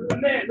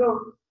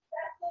 thrust.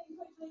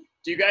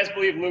 Do you guys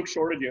believe Luke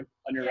shorted you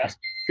on your rest?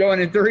 Going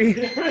in 3,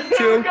 2,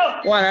 1.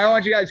 Go. I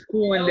want you guys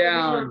cooling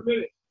down.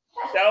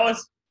 That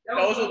was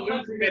a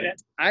Luke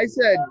minute. I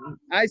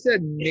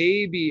said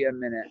maybe a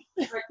minute.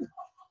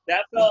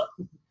 That felt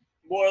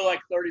more like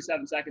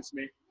 37 seconds to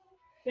me.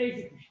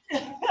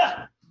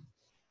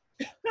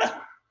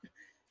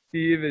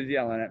 Steve is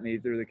yelling at me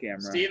through the camera.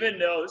 Steven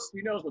knows.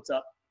 He knows what's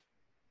up.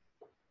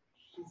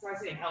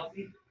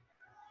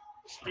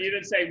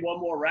 Steven saying 1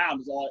 more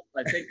round is all.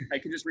 I think I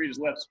can just read his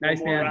lips. Nice,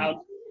 One more man.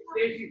 round.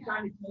 Stacy's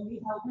trying to kill me.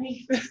 Help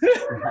me.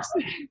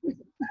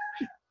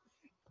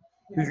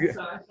 He's good.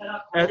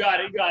 You got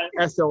it. You got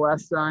it.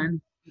 SOS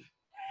sign.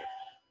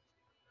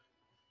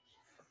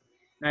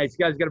 Nice.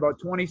 You guys got about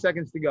 20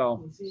 seconds to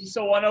go.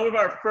 So on one of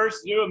our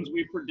first Zooms,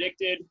 we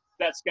predicted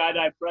that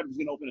Skydive Fred was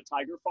going to open a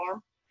tiger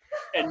farm,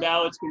 and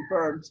now it's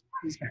confirmed.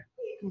 He's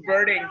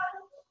converting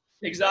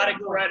Exotic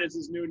Fred is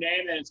his new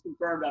name, and it's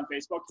confirmed on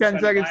Facebook. 10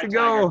 seconds to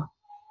go.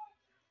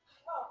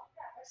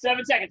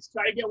 7 seconds.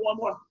 Try to get one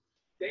more.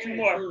 2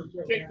 more.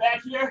 Kick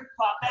back here.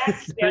 Pop back.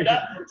 Stand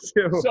up.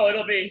 2, So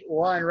it'll be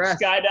 1.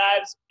 Rest.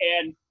 skydives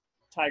and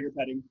tiger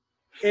petting.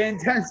 In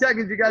 10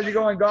 seconds, you guys are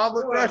going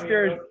goblet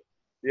thrusters.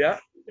 Yeah.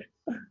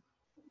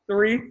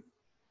 3,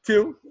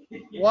 2,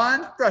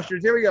 1.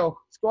 Thrusters. Here we go.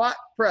 Squat,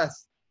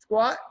 press.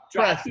 Squat,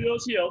 Drop press. through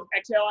those heels.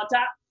 Exhale on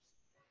top.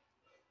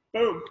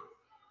 Boom.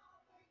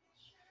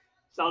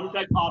 Sound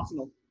effect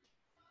optional.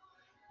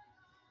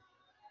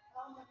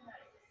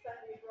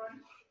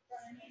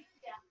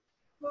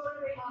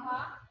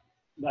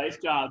 Nice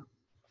job.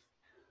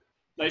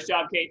 Nice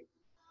job, Kate.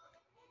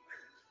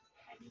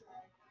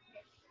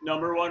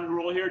 Number 1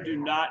 rule here, do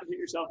not hit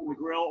yourself in the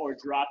grill or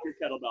drop your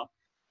kettlebell.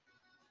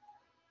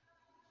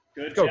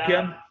 Good Go, job.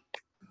 Kim.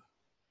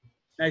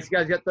 Nice, you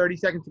guys got 30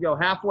 seconds to go.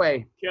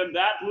 Halfway. Kim,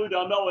 that blue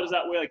dumbbell, what does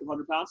that weigh, like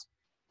 100 pounds?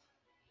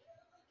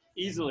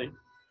 Easily.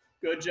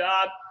 Good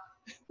job.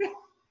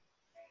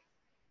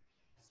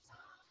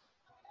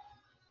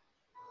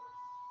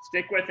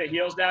 Stick with it.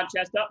 Heels down,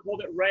 chest up.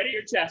 Hold it right at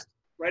your chest.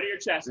 Right at your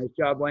chest. Nice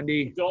job,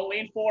 Wendy. Don't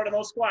lean forward in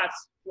those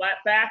squats. Flat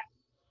back.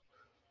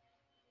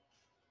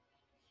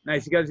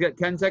 Nice, you guys got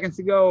 10 seconds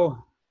to go.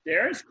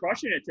 Darren's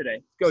crushing it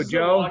today. Go, This is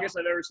Joe. the longest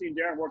I've ever seen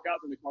Darren work out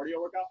than the cardio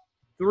workout.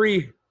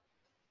 3,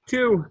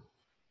 2,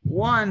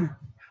 1.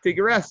 Take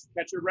a rest.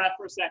 Catch your breath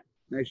for a second.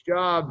 Nice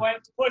job.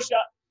 Plank to push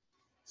up.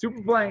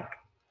 Super plank.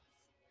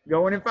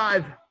 Going in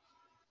 5,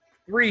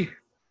 3,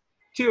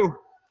 2,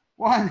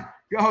 1.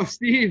 Go,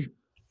 Steve.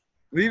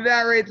 Leave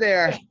that right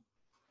there.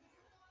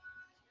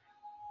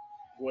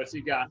 What's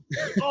he got?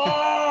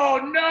 Oh,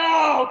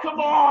 no. Come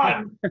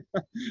on.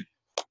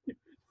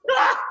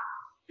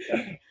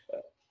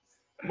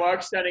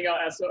 Mark sending out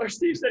SOS.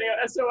 Steve sending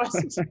out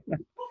SOS.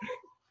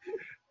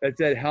 That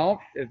said help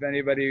if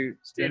anybody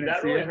Steve, didn't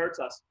that see really it. hurts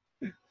us.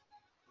 All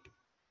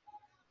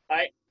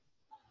right.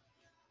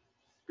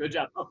 Good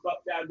job. Up,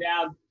 up, down,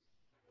 down.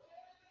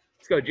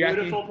 Let's go, Jackie.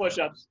 Beautiful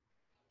push-ups.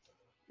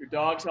 Your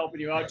dog's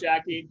helping you out,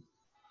 Jackie.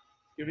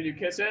 Giving you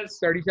kisses.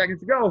 30 seconds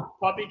to go.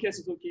 Puppy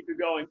kisses will keep you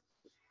going.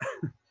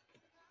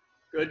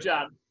 Good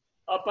job.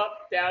 Up,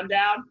 up, down,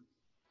 down.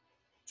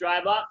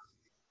 Drive up.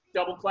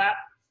 Double clap.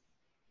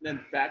 And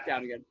then back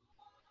down again.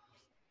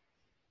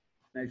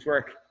 Nice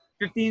work.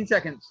 15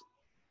 seconds.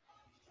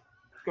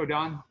 Let's go,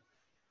 Don.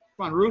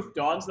 Come on, Ruth.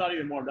 Dawn's not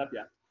even warmed up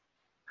yet.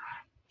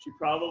 She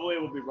probably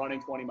will be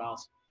running 20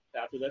 miles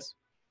after this.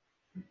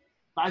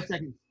 5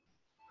 seconds.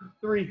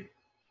 3,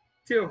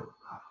 2,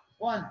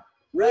 1.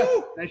 Rest.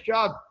 Nice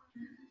job.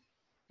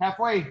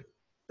 Halfway.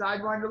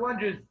 Side winder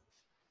lunges.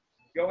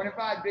 Going in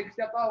 5. Big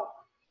step out.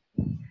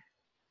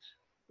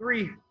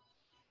 3,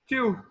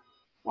 2,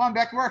 1.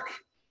 Back to work.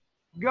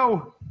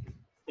 Go.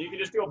 You can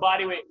just do a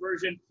body weight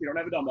version. You don't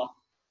have a dumbbell.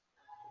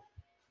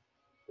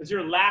 This is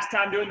your last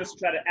time doing this, to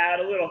try to add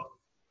a little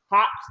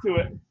hops to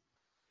it.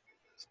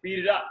 Speed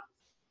it up.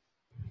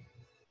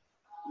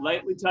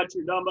 Lightly touch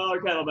your dumbbell or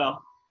kettlebell,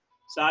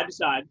 side to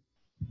side.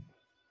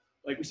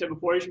 Like we said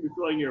before, you should be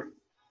feeling your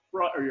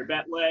front or your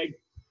bent leg,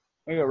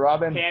 There you go,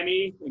 Robin.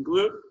 hammy, and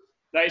glute.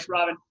 Nice,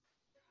 Robin.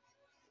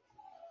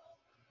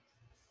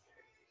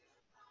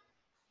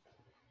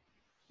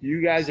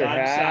 You guys are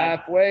Side to side.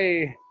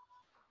 halfway.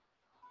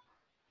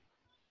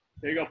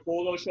 There you go.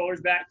 Pull those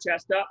shoulders back,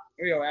 chest up.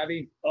 There you go,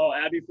 Abby. Oh,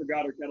 Abby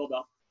forgot her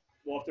kettlebell.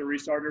 We'll have to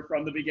restart her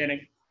from the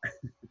beginning,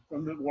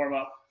 from the warm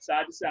up,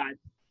 side to side.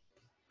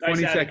 Nice,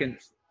 20 Abby.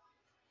 seconds.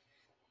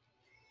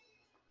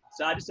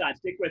 Side to side.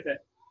 Stick with it.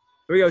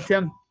 Here we go,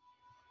 Tim.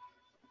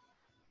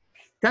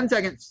 10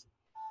 seconds.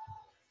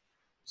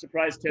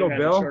 Surprised Tim Go, has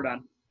Bill. a shirt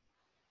on.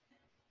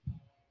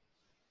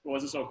 It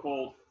wasn't so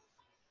cold.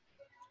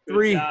 Good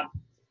 3, job.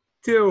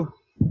 2,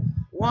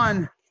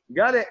 1.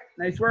 Got it.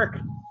 Nice work.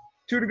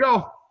 2 to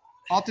go.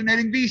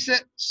 Alternating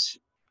V-sits.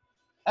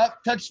 Up,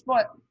 touch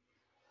foot.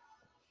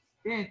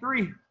 In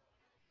 3,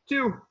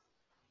 2,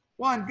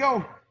 1,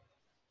 go.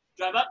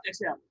 Drive up,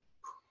 exhale.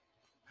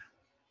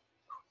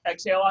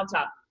 Exhale on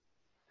top.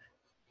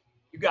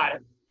 You got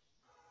it.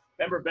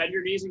 Remember, bend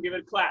your knees and give it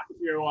a clap if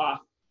you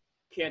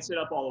can't sit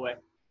up all the way.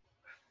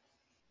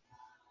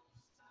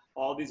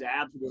 All these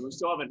abs are doing. We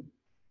still have a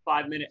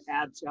 5-minute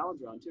ab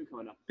challenge round too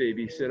coming up.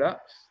 Baby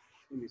sit-ups.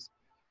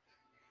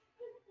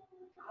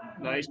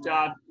 Nice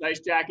job. Nice,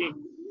 Jackie.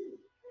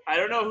 I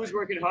don't know who's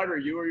working harder,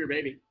 you or your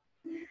baby.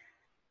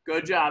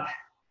 Good job.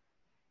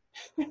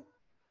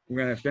 We're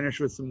going to finish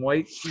with some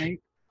white snake.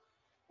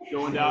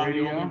 Going down the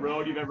Radio. only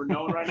road you've ever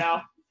known right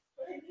now.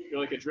 You're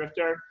like a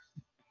drifter.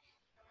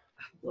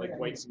 You're like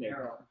white snake.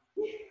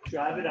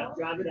 Drive it up.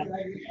 Drive it up.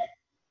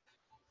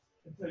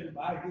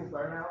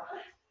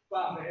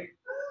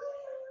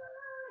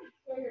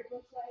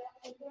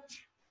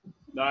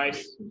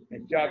 Nice.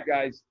 Good job,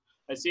 guys.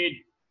 I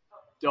see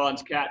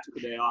Dawn's cat took a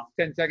day off.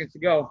 10 seconds to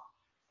go.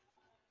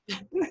 I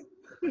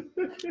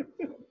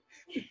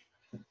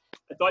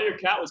thought your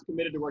cat was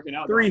committed to working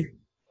out. 3,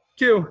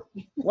 2,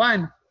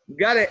 1.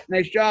 Got it.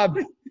 Nice job.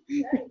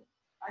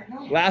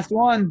 Last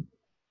one.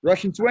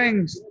 Russian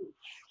swings.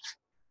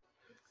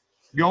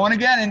 Going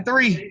again in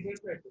 3,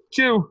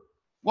 2,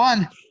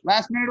 1.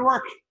 Last minute of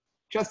work.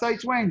 Chest tight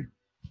swing.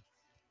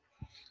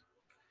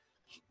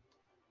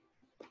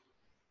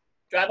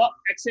 Drive up,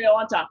 exhale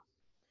on top.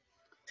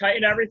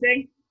 Tighten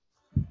everything,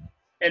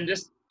 and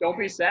just don't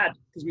be sad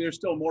because there's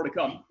still more to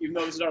come. Even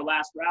though this is our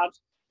last round,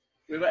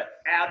 we have an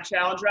ab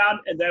challenge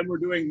round, and then we're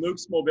doing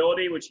Luke's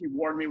mobility, which he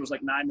warned me was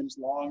like 9 minutes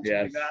long,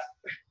 something like that.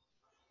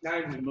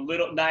 I'm a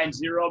little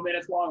 9-0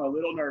 minutes long. A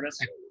little nervous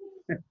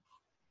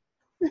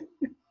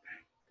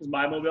because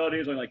my mobility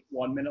is only like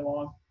 1 minute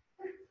long.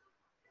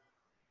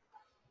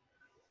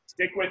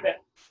 Stick with it.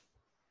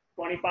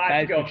 25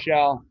 Nice, to go.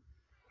 Michelle.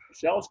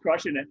 Michelle's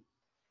crushing it.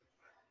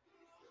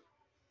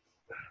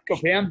 Go,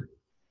 Pam.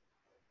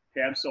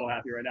 Pam's so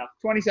happy right now.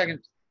 20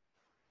 seconds.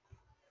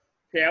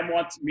 Pam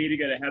wants me to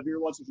get a heavier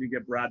one so she can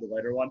get Brad the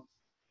lighter one.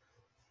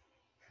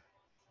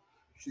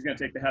 She's going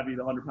to take the heavy,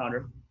 the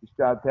 100-pounder. Good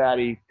job,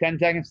 Patty. 10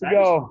 seconds to Patty's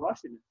go.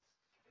 crushing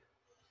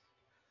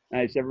it.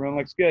 Nice. Everyone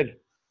looks good.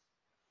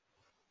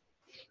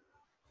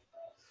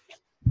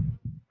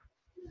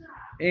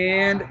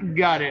 And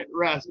got it.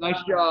 Rest.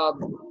 Nice job.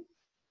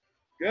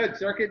 Good.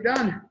 Circuit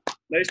done.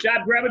 Nice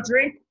job. Grab a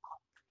drink.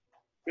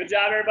 Good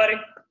job, everybody.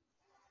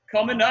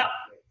 Coming up,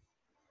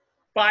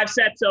 5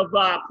 sets of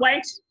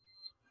planks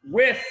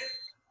with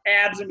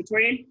abs in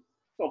between.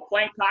 So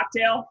plank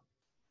cocktail.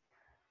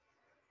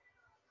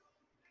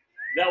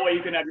 That way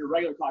you can have your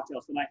regular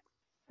cocktails tonight.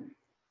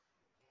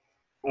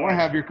 Or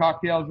have your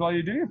cocktails while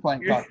you do your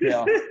plank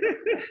cocktail.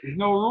 There's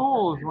no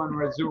rules when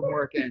we're Zoom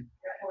working.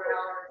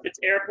 It's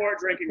airport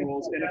drinking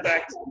rules in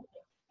effect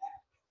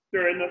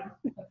during the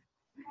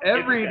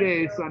Every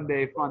day,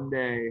 Sunday, fun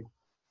day.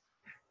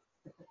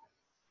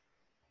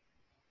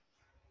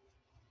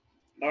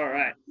 All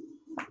right,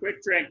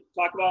 quick drink.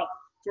 Talk about,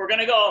 so we're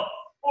gonna go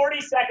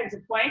 40 seconds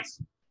of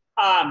planks.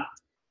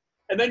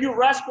 And then you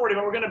rest 40,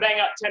 but we're gonna bang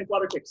out 10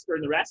 flutter kicks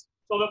during the rest.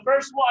 So the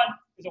first one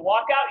is a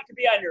walkout. You could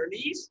be on your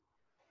knees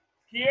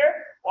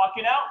here,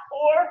 walking out,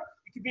 or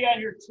you could be on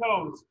your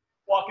toes,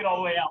 walking all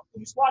the way out. You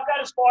just walk out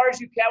as far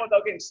as you can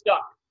without getting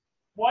stuck.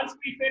 Once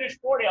we finish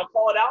 40, I'll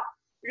call it out.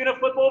 You're gonna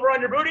flip over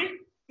on your booty.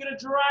 You're gonna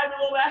drive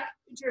a little back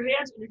into your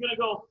hands, and you're gonna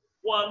go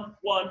 1,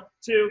 1,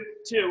 2,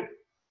 2,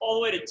 all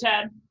the way to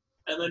 10.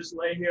 And then just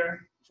lay here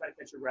and try to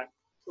catch your breath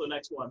for the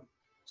next one.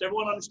 Does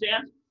everyone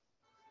understand?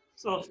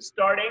 So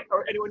starting,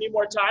 or anyone need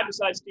more time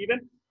besides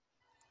Steven?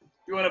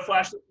 You want to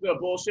flash the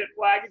bullshit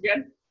flag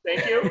again?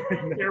 Thank you.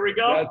 Here we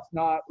go. That's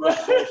not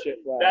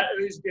bullshit flag. That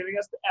is giving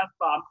us the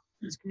F-bomb.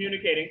 He's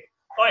communicating.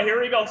 All right, here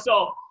we go.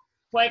 So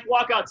plank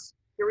walkouts.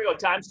 Here we go.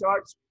 Time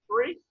starts.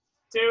 3,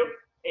 2,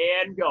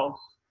 and go.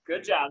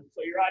 Good job.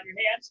 So you're on your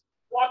hands,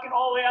 walking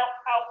all the way out,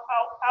 out,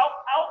 out, out,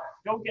 out.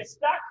 Don't get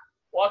stuck.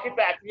 Walk it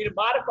back. You need to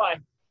modify.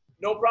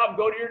 No problem.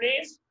 Go to your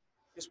knees.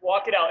 Just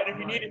walk it out. And if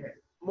you need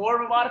more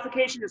of a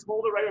modification, just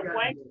hold a regular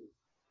plank.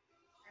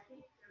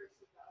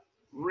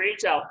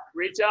 Reach out.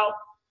 Reach out.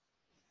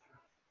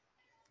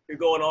 You're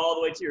going all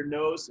the way to your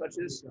nose,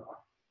 touches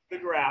the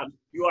ground.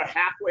 You are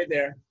halfway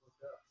there.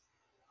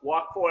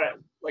 Walk for it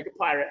like a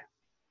pirate.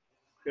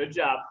 Good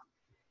job.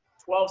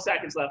 12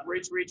 seconds left.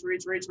 Reach, reach,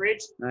 reach, reach,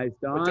 reach. Nice,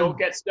 Don. But don't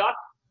get stuck.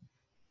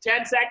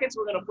 10 seconds.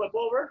 We're going to flip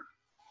over.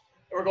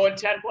 And we're going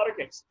 10 flutter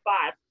kicks.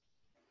 5,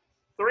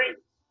 3,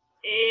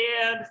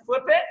 and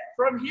flip it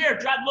from here.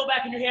 Drive the low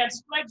back in your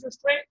hands. Legs are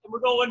straight, and we're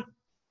going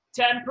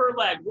 10 per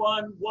leg.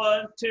 1,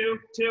 1, 2,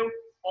 2,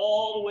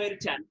 all the way to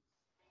 10.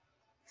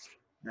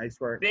 Nice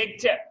work. Big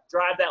tip.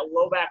 Drive that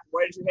low back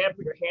right into your hand.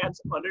 Put your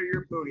hands under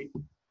your booty.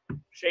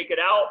 Shake it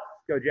out.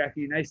 Go,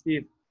 Jackie. Nice,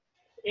 Steve.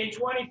 In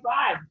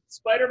 25,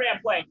 Spider-Man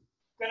plank.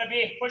 Going to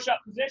be a push-up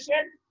position.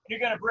 You're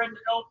going to bring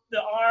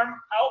the arm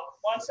out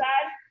one side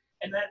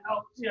and then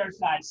out to the other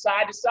side.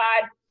 Side to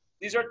side.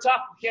 These are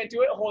tough. You can't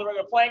do it. Hold a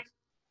regular plank.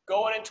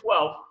 Going in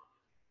 12.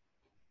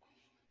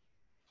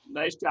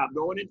 Nice job.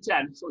 Going in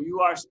 10. So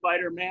you are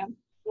Spider-Man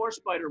or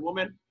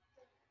Spider-Woman.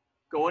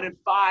 Going in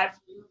 5,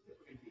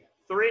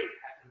 3,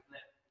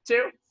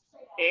 2,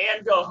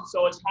 and go.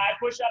 So it's high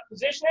push-up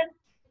position.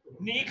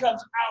 Knee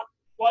comes out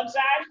one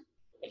side.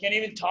 I can't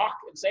even talk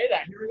and say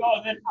that. Here we go.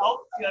 And then out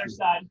the other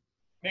side.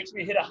 Makes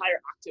me hit a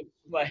higher octave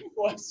with my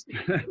voice.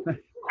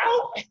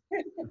 Out.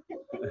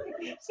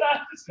 Side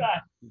to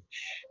side.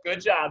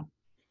 Good job.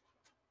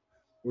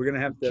 We're going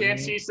to have to. Can't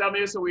see some of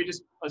you, so we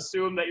just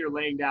assume that you're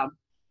laying down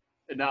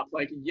and not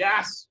planking.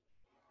 Yes.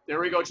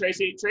 There we go,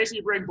 Tracy. Tracy,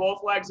 bring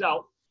both legs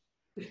out.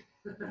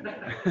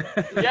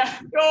 Yeah.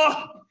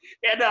 Oh.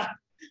 And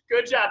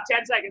good job.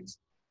 10 seconds.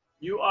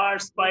 You are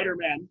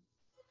Spider-Man.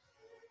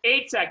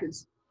 8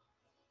 seconds.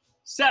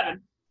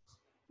 7.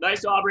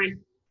 Nice, Aubrey.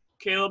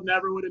 Caleb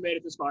never would have made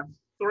it this far.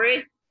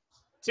 3,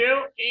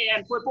 2,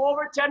 and flip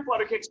over. 10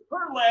 flutter kicks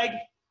per leg.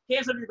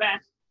 Hands on your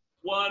back.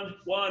 1,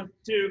 1,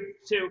 2,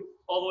 2,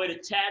 all the way to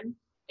 10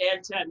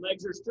 and 10.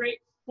 Legs are straight.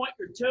 Point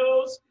your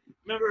toes.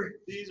 Remember,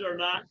 these are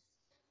not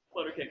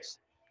flutter kicks.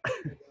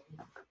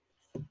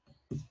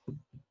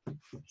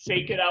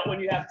 Shake it out when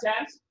you have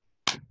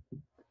 10.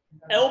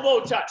 Elbow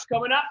touch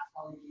coming up,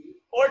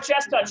 or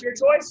chest touch, your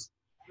choice.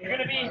 You're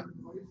gonna be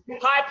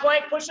high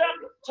plank push-up,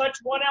 touch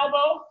one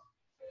elbow,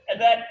 and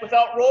then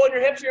without rolling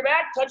your hips to your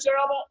back, touch your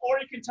elbow, or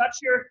you can touch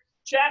your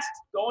chest,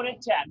 going in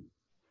 10.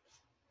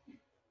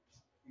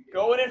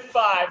 Going in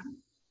 5.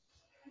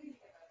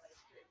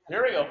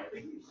 Here we go.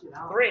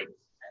 3,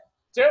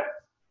 2,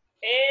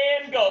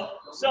 and go.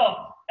 So,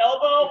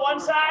 elbow one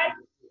side,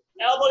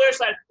 elbow the other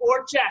side,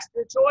 or chest,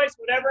 your choice,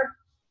 whatever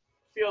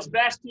feels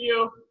best to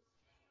you.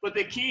 But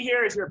the key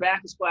here is your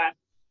back is flat.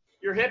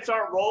 Your hips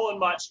aren't rolling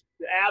much.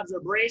 The abs are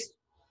braced.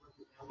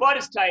 Butt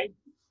is tight.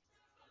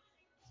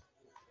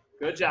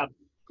 Good job.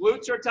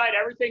 Glutes are tight,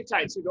 everything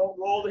tight, so don't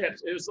roll the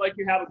hips. It's like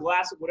you have a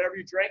glass of whatever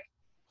you drink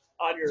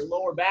on your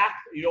lower back.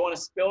 You don't want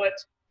to spill it.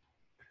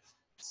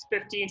 It's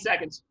 15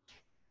 seconds.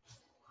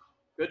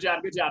 Good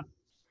job, good job.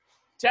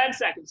 10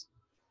 seconds.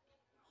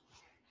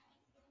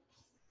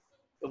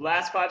 The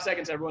last 5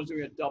 seconds, everyone's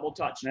doing a double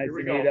touch. Nice, Here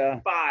we go.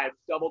 Anita. 5,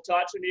 double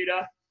touch,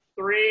 Anita.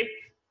 3,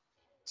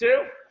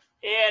 2,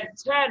 and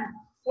 10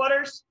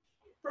 flutters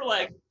per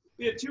leg.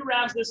 We have 2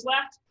 rounds this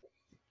left.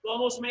 We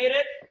almost made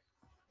it.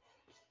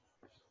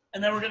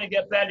 And then we're going to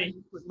get bendy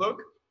with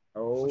Luke,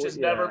 which has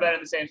never been in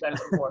the same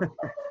sentence before.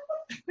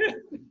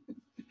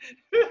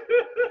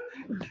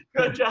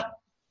 Good job.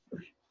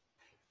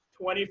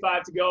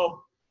 25 to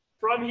go.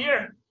 From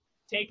here,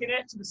 taking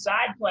it to the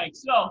side plank.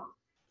 So,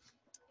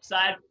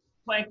 side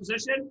plank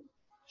position,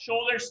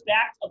 shoulders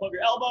stacked above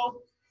your elbow,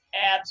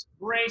 abs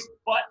braced,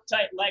 butt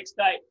tight, legs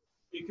tight.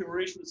 You can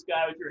reach for the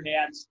sky with your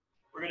hands.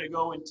 We're going to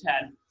go in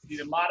 10. You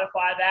need to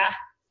modify that.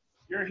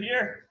 You're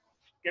here.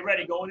 Get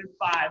ready. Going in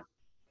 5,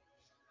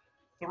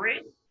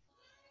 3,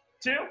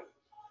 2,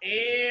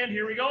 and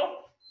here we go.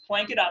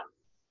 Plank it up.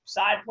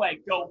 Side plank.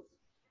 Go.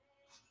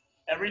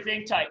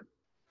 Everything tight.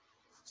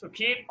 So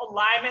keep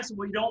alignment. So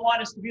we don't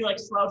want us to be like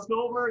slouched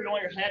over. You don't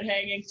want your head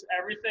hanging. So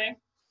everything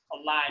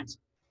aligned.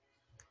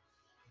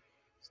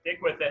 Stick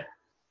with it.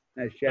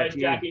 Nice, Nice, Jackie.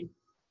 Jackie.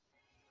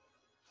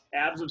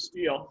 Abs of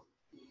steel.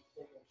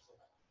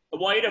 I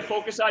want you to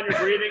focus on your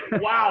breathing.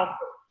 Wow.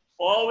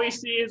 All we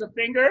see is a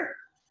finger.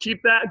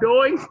 Keep that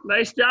going.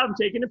 Nice job. I'm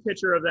taking a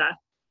picture of that.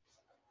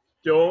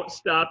 Don't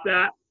stop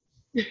that.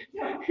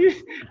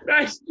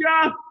 Nice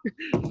job.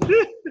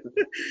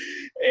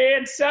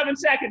 And 7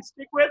 seconds.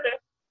 Stick with it.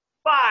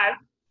 5,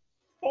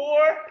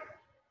 4,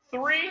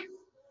 3.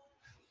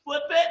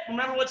 Flip it.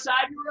 Remember what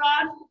side you were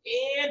on.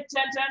 And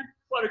 10, 10.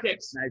 Flutter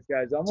kicks. Nice,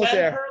 guys. Almost 10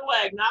 there. per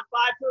leg, not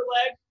 5 per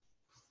leg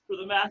for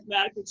the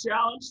mathematical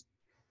challenge.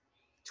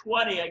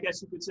 20, I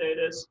guess you could say it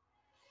is.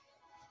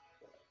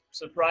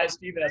 Surprised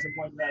Steven hasn't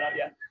pointed that out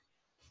yet.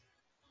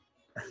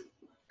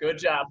 Good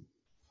job.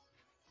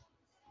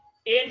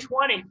 In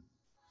 20,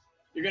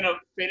 you're going to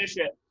finish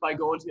it by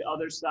going to the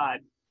other side.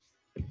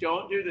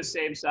 Don't do the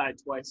same side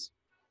twice.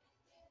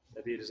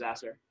 That'd be a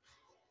disaster.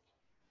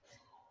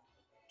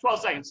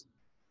 12 seconds.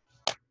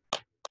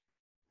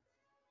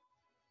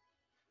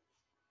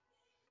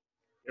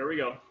 Here we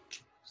go.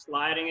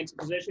 Sliding into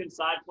position,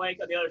 side plank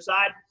on the other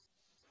side.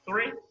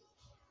 3,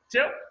 2,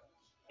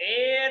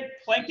 and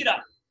plank it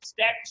up.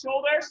 Stack the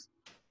shoulders.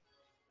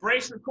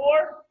 Brace your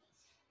core.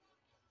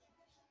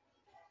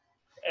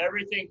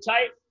 Everything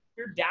tight.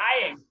 You're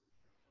dying.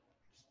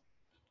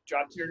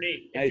 Drop to your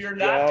knee. If Nice, you're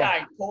not Joe.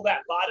 dying, pull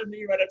that bottom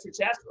knee right up to your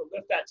chest or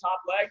lift that top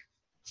leg.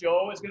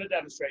 Joe is going to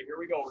demonstrate. Here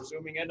we go. We're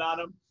zooming in on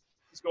him.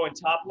 He's going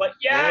top leg.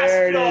 Yes,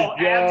 There it Joe.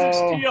 is, Abs of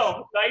Joe.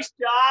 steel. Nice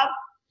job.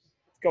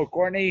 Let's go,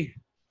 Courtney.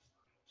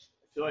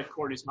 I feel like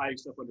Courtney's hiding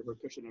stuff under her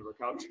cushion of her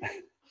couch.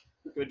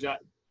 Good job.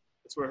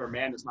 That's where her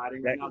man is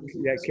hiding right now.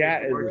 That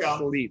cat is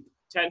Workout. asleep.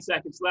 10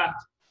 seconds left.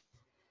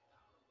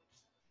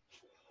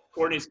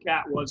 Courtney's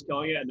cat was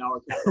killing it, and now her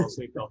cat fell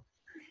asleep though.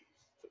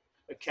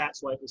 The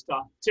cat's life is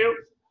tough. 2,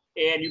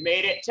 and you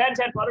made it. 10,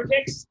 10 flutter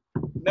kicks.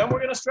 Then we're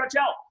gonna stretch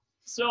out.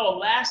 So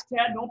last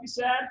 10, don't be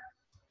sad.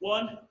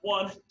 1,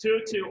 1,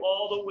 2, 2,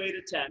 all the way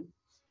to 10.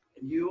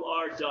 And you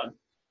are done.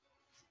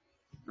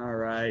 All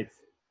right.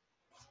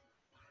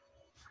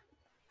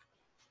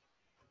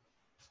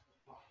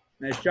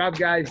 Nice job,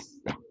 guys.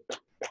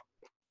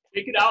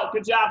 Take it out.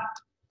 Good job.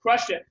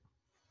 Crushed it.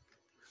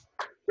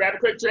 Grab a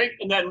quick drink,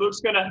 and then we're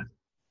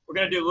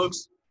gonna do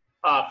Luke's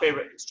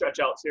favorite stretch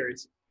out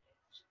series.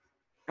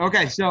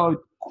 Okay,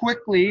 so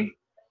quickly,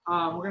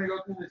 we're going to go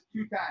through this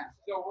 2 times.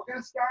 So we're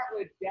going to start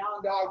with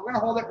down dog. We're going to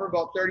hold it for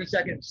about 30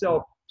 seconds.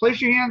 So place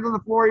your hands on the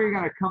floor. You're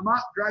going to come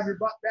up, drive your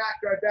butt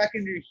back, drive back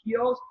into your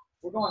heels.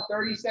 We're going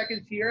 30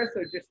 seconds here,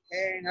 so just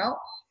hang out.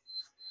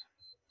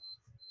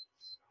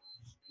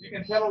 You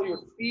can pedal your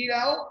feet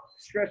out,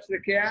 stretch the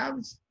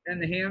calves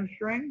and the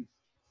hamstrings.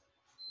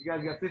 You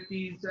guys got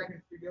 15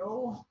 seconds to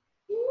go.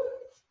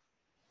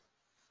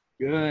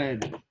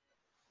 Good.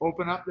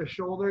 Open up the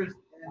shoulders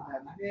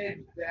and the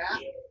mid back.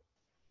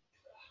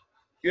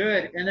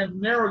 Good. And then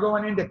from there, we're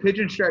going into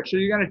pigeon stretch. So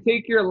you're going to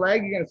take your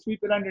leg, you're going to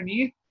sweep it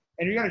underneath,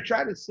 and you're going to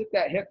try to sit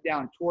that hip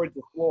down towards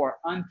the floor.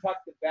 Untuck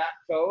the back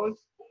toes.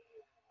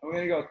 I'm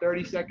going to go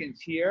 30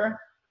 seconds here.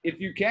 If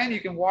you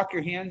can walk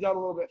your hands out a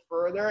little bit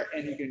further,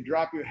 and you can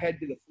drop your head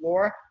to the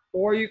floor,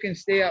 or you can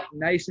stay up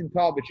nice and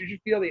tall, but you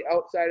should feel the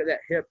outside of that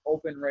hip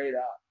open right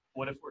up.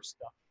 What if we're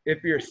stuck?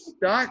 If you're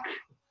stuck,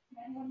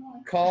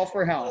 call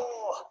for help.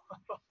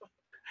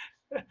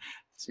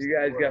 So you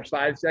guys got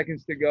 5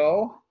 seconds to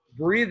go.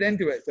 Breathe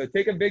into it. So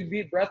take a big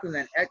deep breath and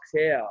then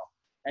exhale.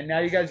 And now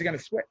you guys are going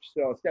to switch.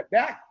 So step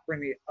back,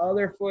 bring the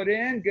other foot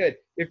in. Good.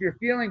 If you're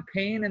feeling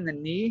pain in the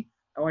knee,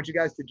 I want you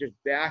guys to just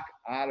back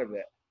out of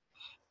it.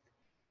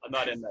 I'm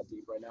not in that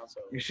deep right now,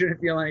 so. You shouldn't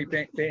feel any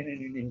pain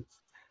in your knees.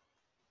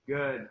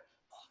 Good.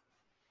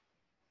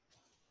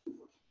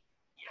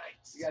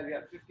 Yikes. You guys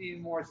got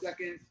 15 more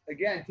seconds.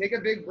 Again, take a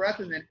big breath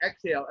and then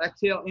exhale.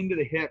 Exhale into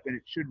the hip, and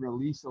it should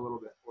release a little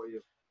bit for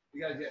you.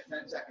 You guys got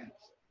 10 seconds.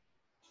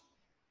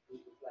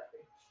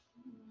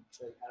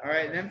 All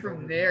right, and then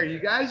from there, you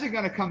guys are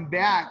going to come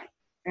back,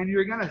 and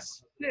you're going to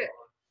sit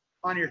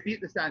on your feet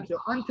this time. So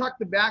untuck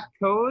the back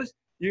toes.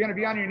 You're going to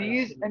be on your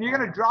knees, and you're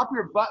going to drop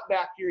your butt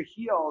back to your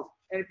heels.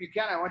 And if you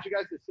can, I want you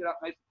guys to sit up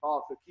nice and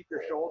tall. So keep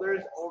your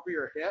shoulders over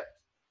your hips.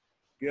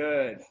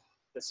 Good.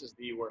 This is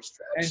the worst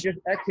stretch. And just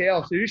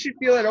exhale. So you should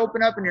feel it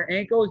open up in your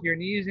ankles, your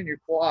knees, and your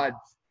quads.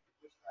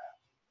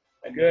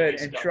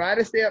 Good. And try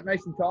to stay up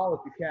nice and tall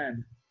if you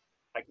can.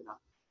 I cannot.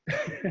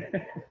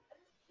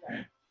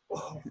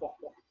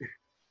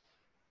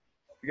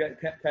 You got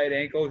tight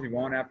ankles. You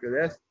won't after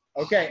this.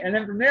 Okay. And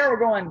then from there, we're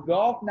going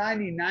golf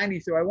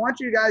 90-90. So I want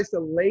you guys to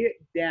lay it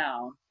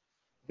down.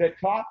 The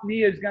top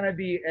knee is going to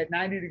be at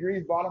 90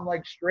 degrees, bottom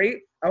leg straight.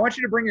 I want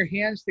you to bring your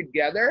hands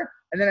together.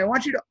 And then I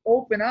want you to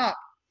open up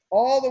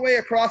all the way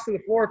across to the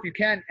floor if you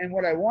can. And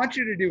what I want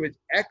you to do is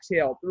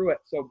exhale through it.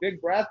 So big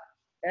breath.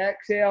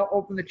 Exhale.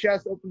 Open the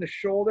chest. Open the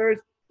shoulders.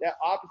 That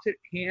opposite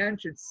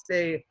hand should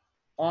stay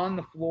on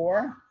the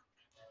floor.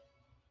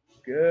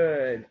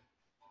 Good.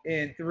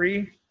 In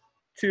 3,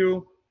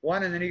 2,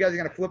 1. And then you guys are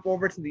going to flip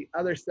over to the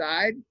other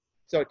side.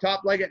 So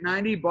top leg at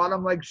 90,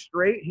 bottom leg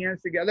straight,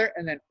 hands together,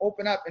 and then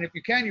open up. And if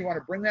you can, you want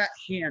to bring that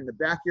hand, the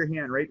back of your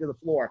hand, right to the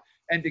floor.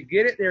 And to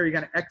get it there, you're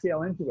going to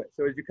exhale into it.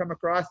 So as you come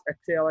across,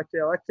 exhale,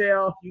 exhale,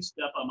 exhale. You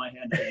step on my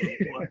hand.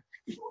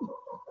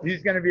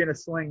 He's going to be in a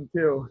sling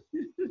too.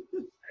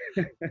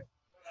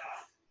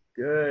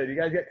 Good. You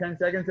guys got 10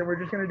 seconds, and we're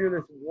just going to do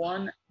this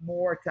one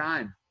more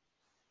time.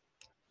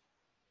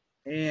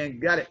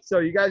 And got it. So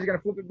you guys are going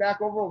to flip it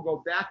back over. We'll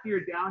go back to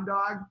your down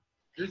dog.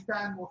 This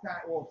time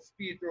we'll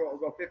speed through it.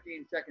 We'll go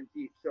 15 seconds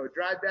each. So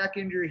drive back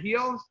into your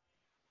heels.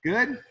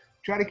 Good.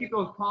 Try to keep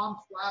those palms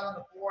flat on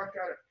the floor.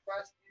 Try to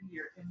press into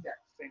your index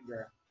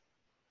finger.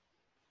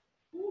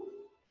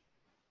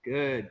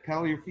 Good.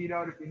 Pedal your feet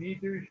out if you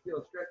need to. You should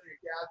feel stretching your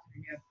calves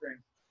and your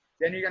hamstrings.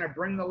 Then you're going to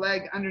bring the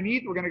leg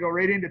underneath. We're going to go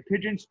right into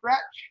pigeon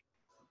stretch.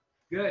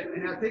 Good.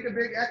 And now take a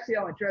big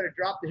exhale and try to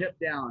drop the hip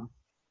down.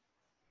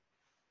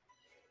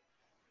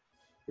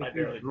 If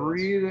you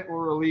breathe, it will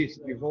release.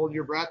 If you hold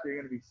your breath, you're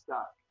going to be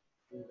stuck.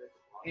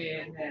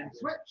 And then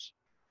switch.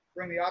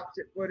 Bring the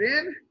opposite foot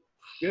in.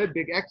 Good.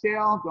 Big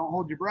exhale. Don't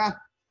hold your breath.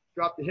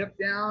 Drop the hip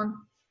down.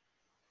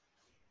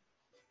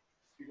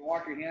 You can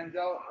walk your hands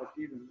out. That's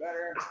even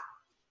better.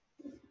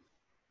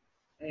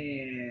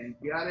 And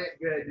got it.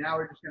 Good. Now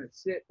we're just going to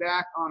sit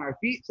back on our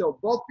feet. So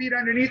both feet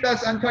underneath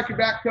us. Untuck your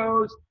back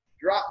toes.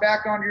 Drop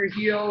back onto your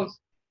heels.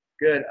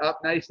 Good.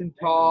 Up nice and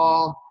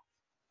tall.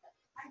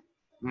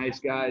 Nice,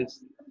 guys.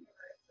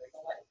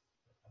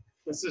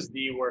 This is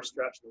the worst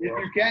stretch in the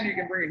world. If you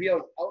can bring your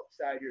heels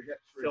outside your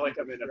hips. I feel like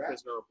I'm in a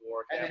prisoner of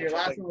war. And then your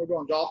last one, we're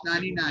going golf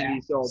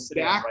 90-90. So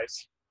back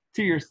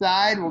to your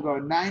side, we'll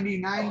go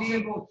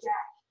 90-90.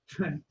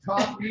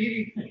 Top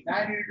knee,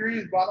 90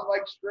 degrees, bottom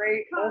leg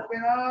straight.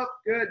 Open up.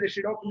 Good. This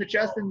should open the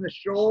chest and the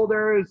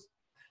shoulders.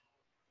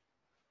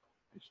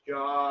 Nice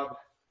job.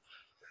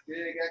 Big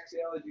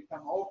exhale as you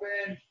come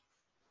open.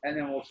 And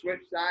then we'll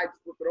switch sides,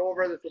 flip it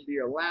over. This will be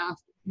your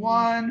last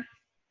one.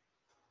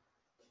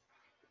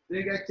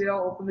 Big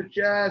exhale, open the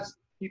chest.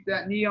 Keep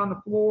that knee on the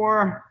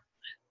floor.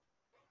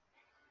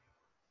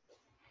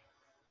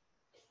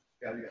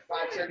 Got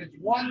 5 seconds.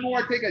 One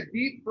more. Take a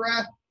deep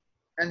breath.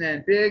 And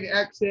then big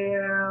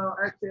exhale,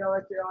 exhale,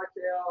 exhale,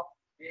 exhale.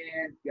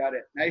 And got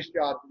it. Nice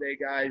job today,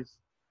 guys.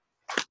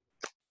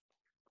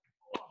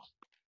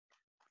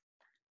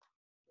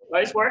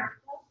 Nice work.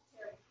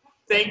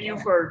 Thank you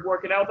for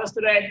working out with us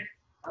today.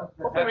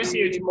 Hopefully we see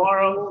you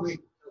tomorrow.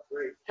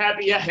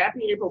 Happy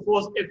April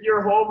Fools. If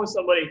you're home with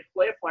somebody,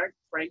 play a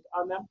prank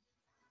on them.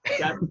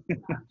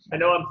 I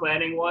know I'm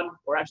planning one,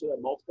 or actually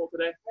multiple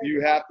today.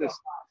 You have to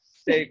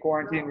stay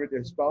quarantined with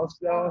your spouse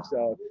though,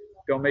 so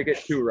don't make it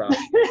too rough.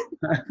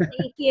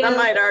 Thank you. I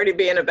might already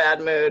be in a bad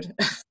mood.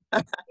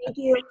 Thank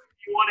you.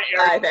 You want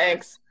to air? Bye,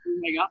 thanks.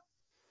 Hang up.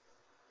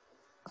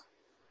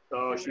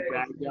 Oh, she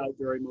backed out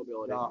during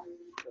mobility.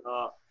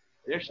 No.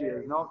 There she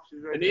is. No,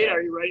 she's right Anita, there.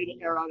 are you ready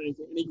to air out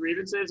any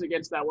grievances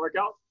against that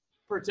workout,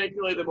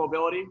 particularly the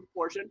mobility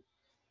portion?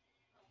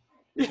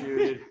 You're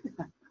muted.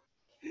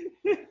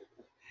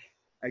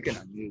 I can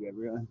unmute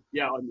everyone.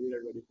 Yeah, I'll mute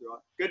everybody if you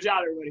want. Good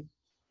job, everybody.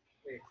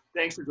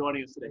 Thanks for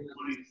joining us today.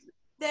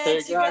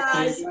 Thanks, you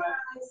guys.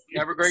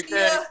 Have a great See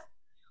day. ya.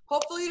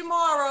 Hopefully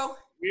tomorrow.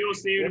 We will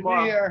see you We'll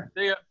tomorrow. be here.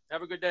 See ya.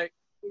 Have a good day.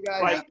 See you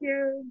guys. Bye. Thank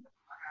you.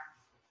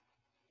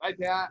 Bye,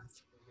 Pat.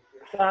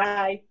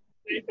 Bye.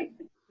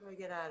 Let me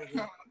get out of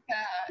here.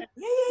 Pat.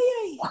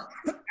 Yay. Out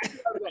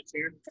of that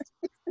chair.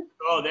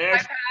 Oh,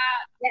 there's.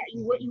 Yeah,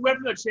 you went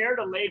from the chair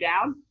to lay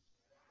down.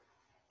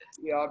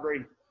 See you,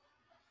 Aubrey.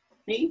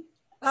 Me?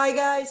 Bye,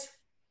 guys.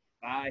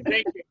 Bye.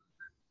 Thank you.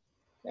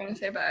 I'm gonna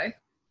say bye.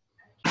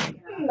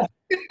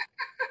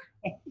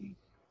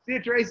 See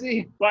you,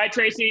 Tracy. Bye,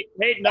 Tracy.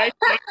 Hey, nice.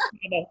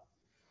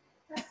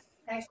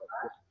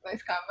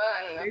 Nice combo.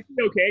 I don't know. Tracy's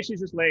okay. She's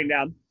just laying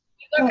down.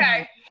 It's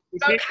okay. You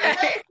see,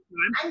 Okay.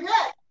 I'm good.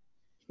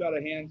 got a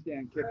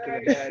handstand kick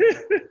to the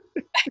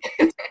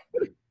head.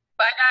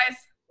 Bye, guys.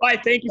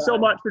 Bye. Thank you so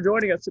much for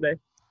joining us today.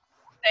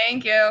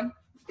 Thank you.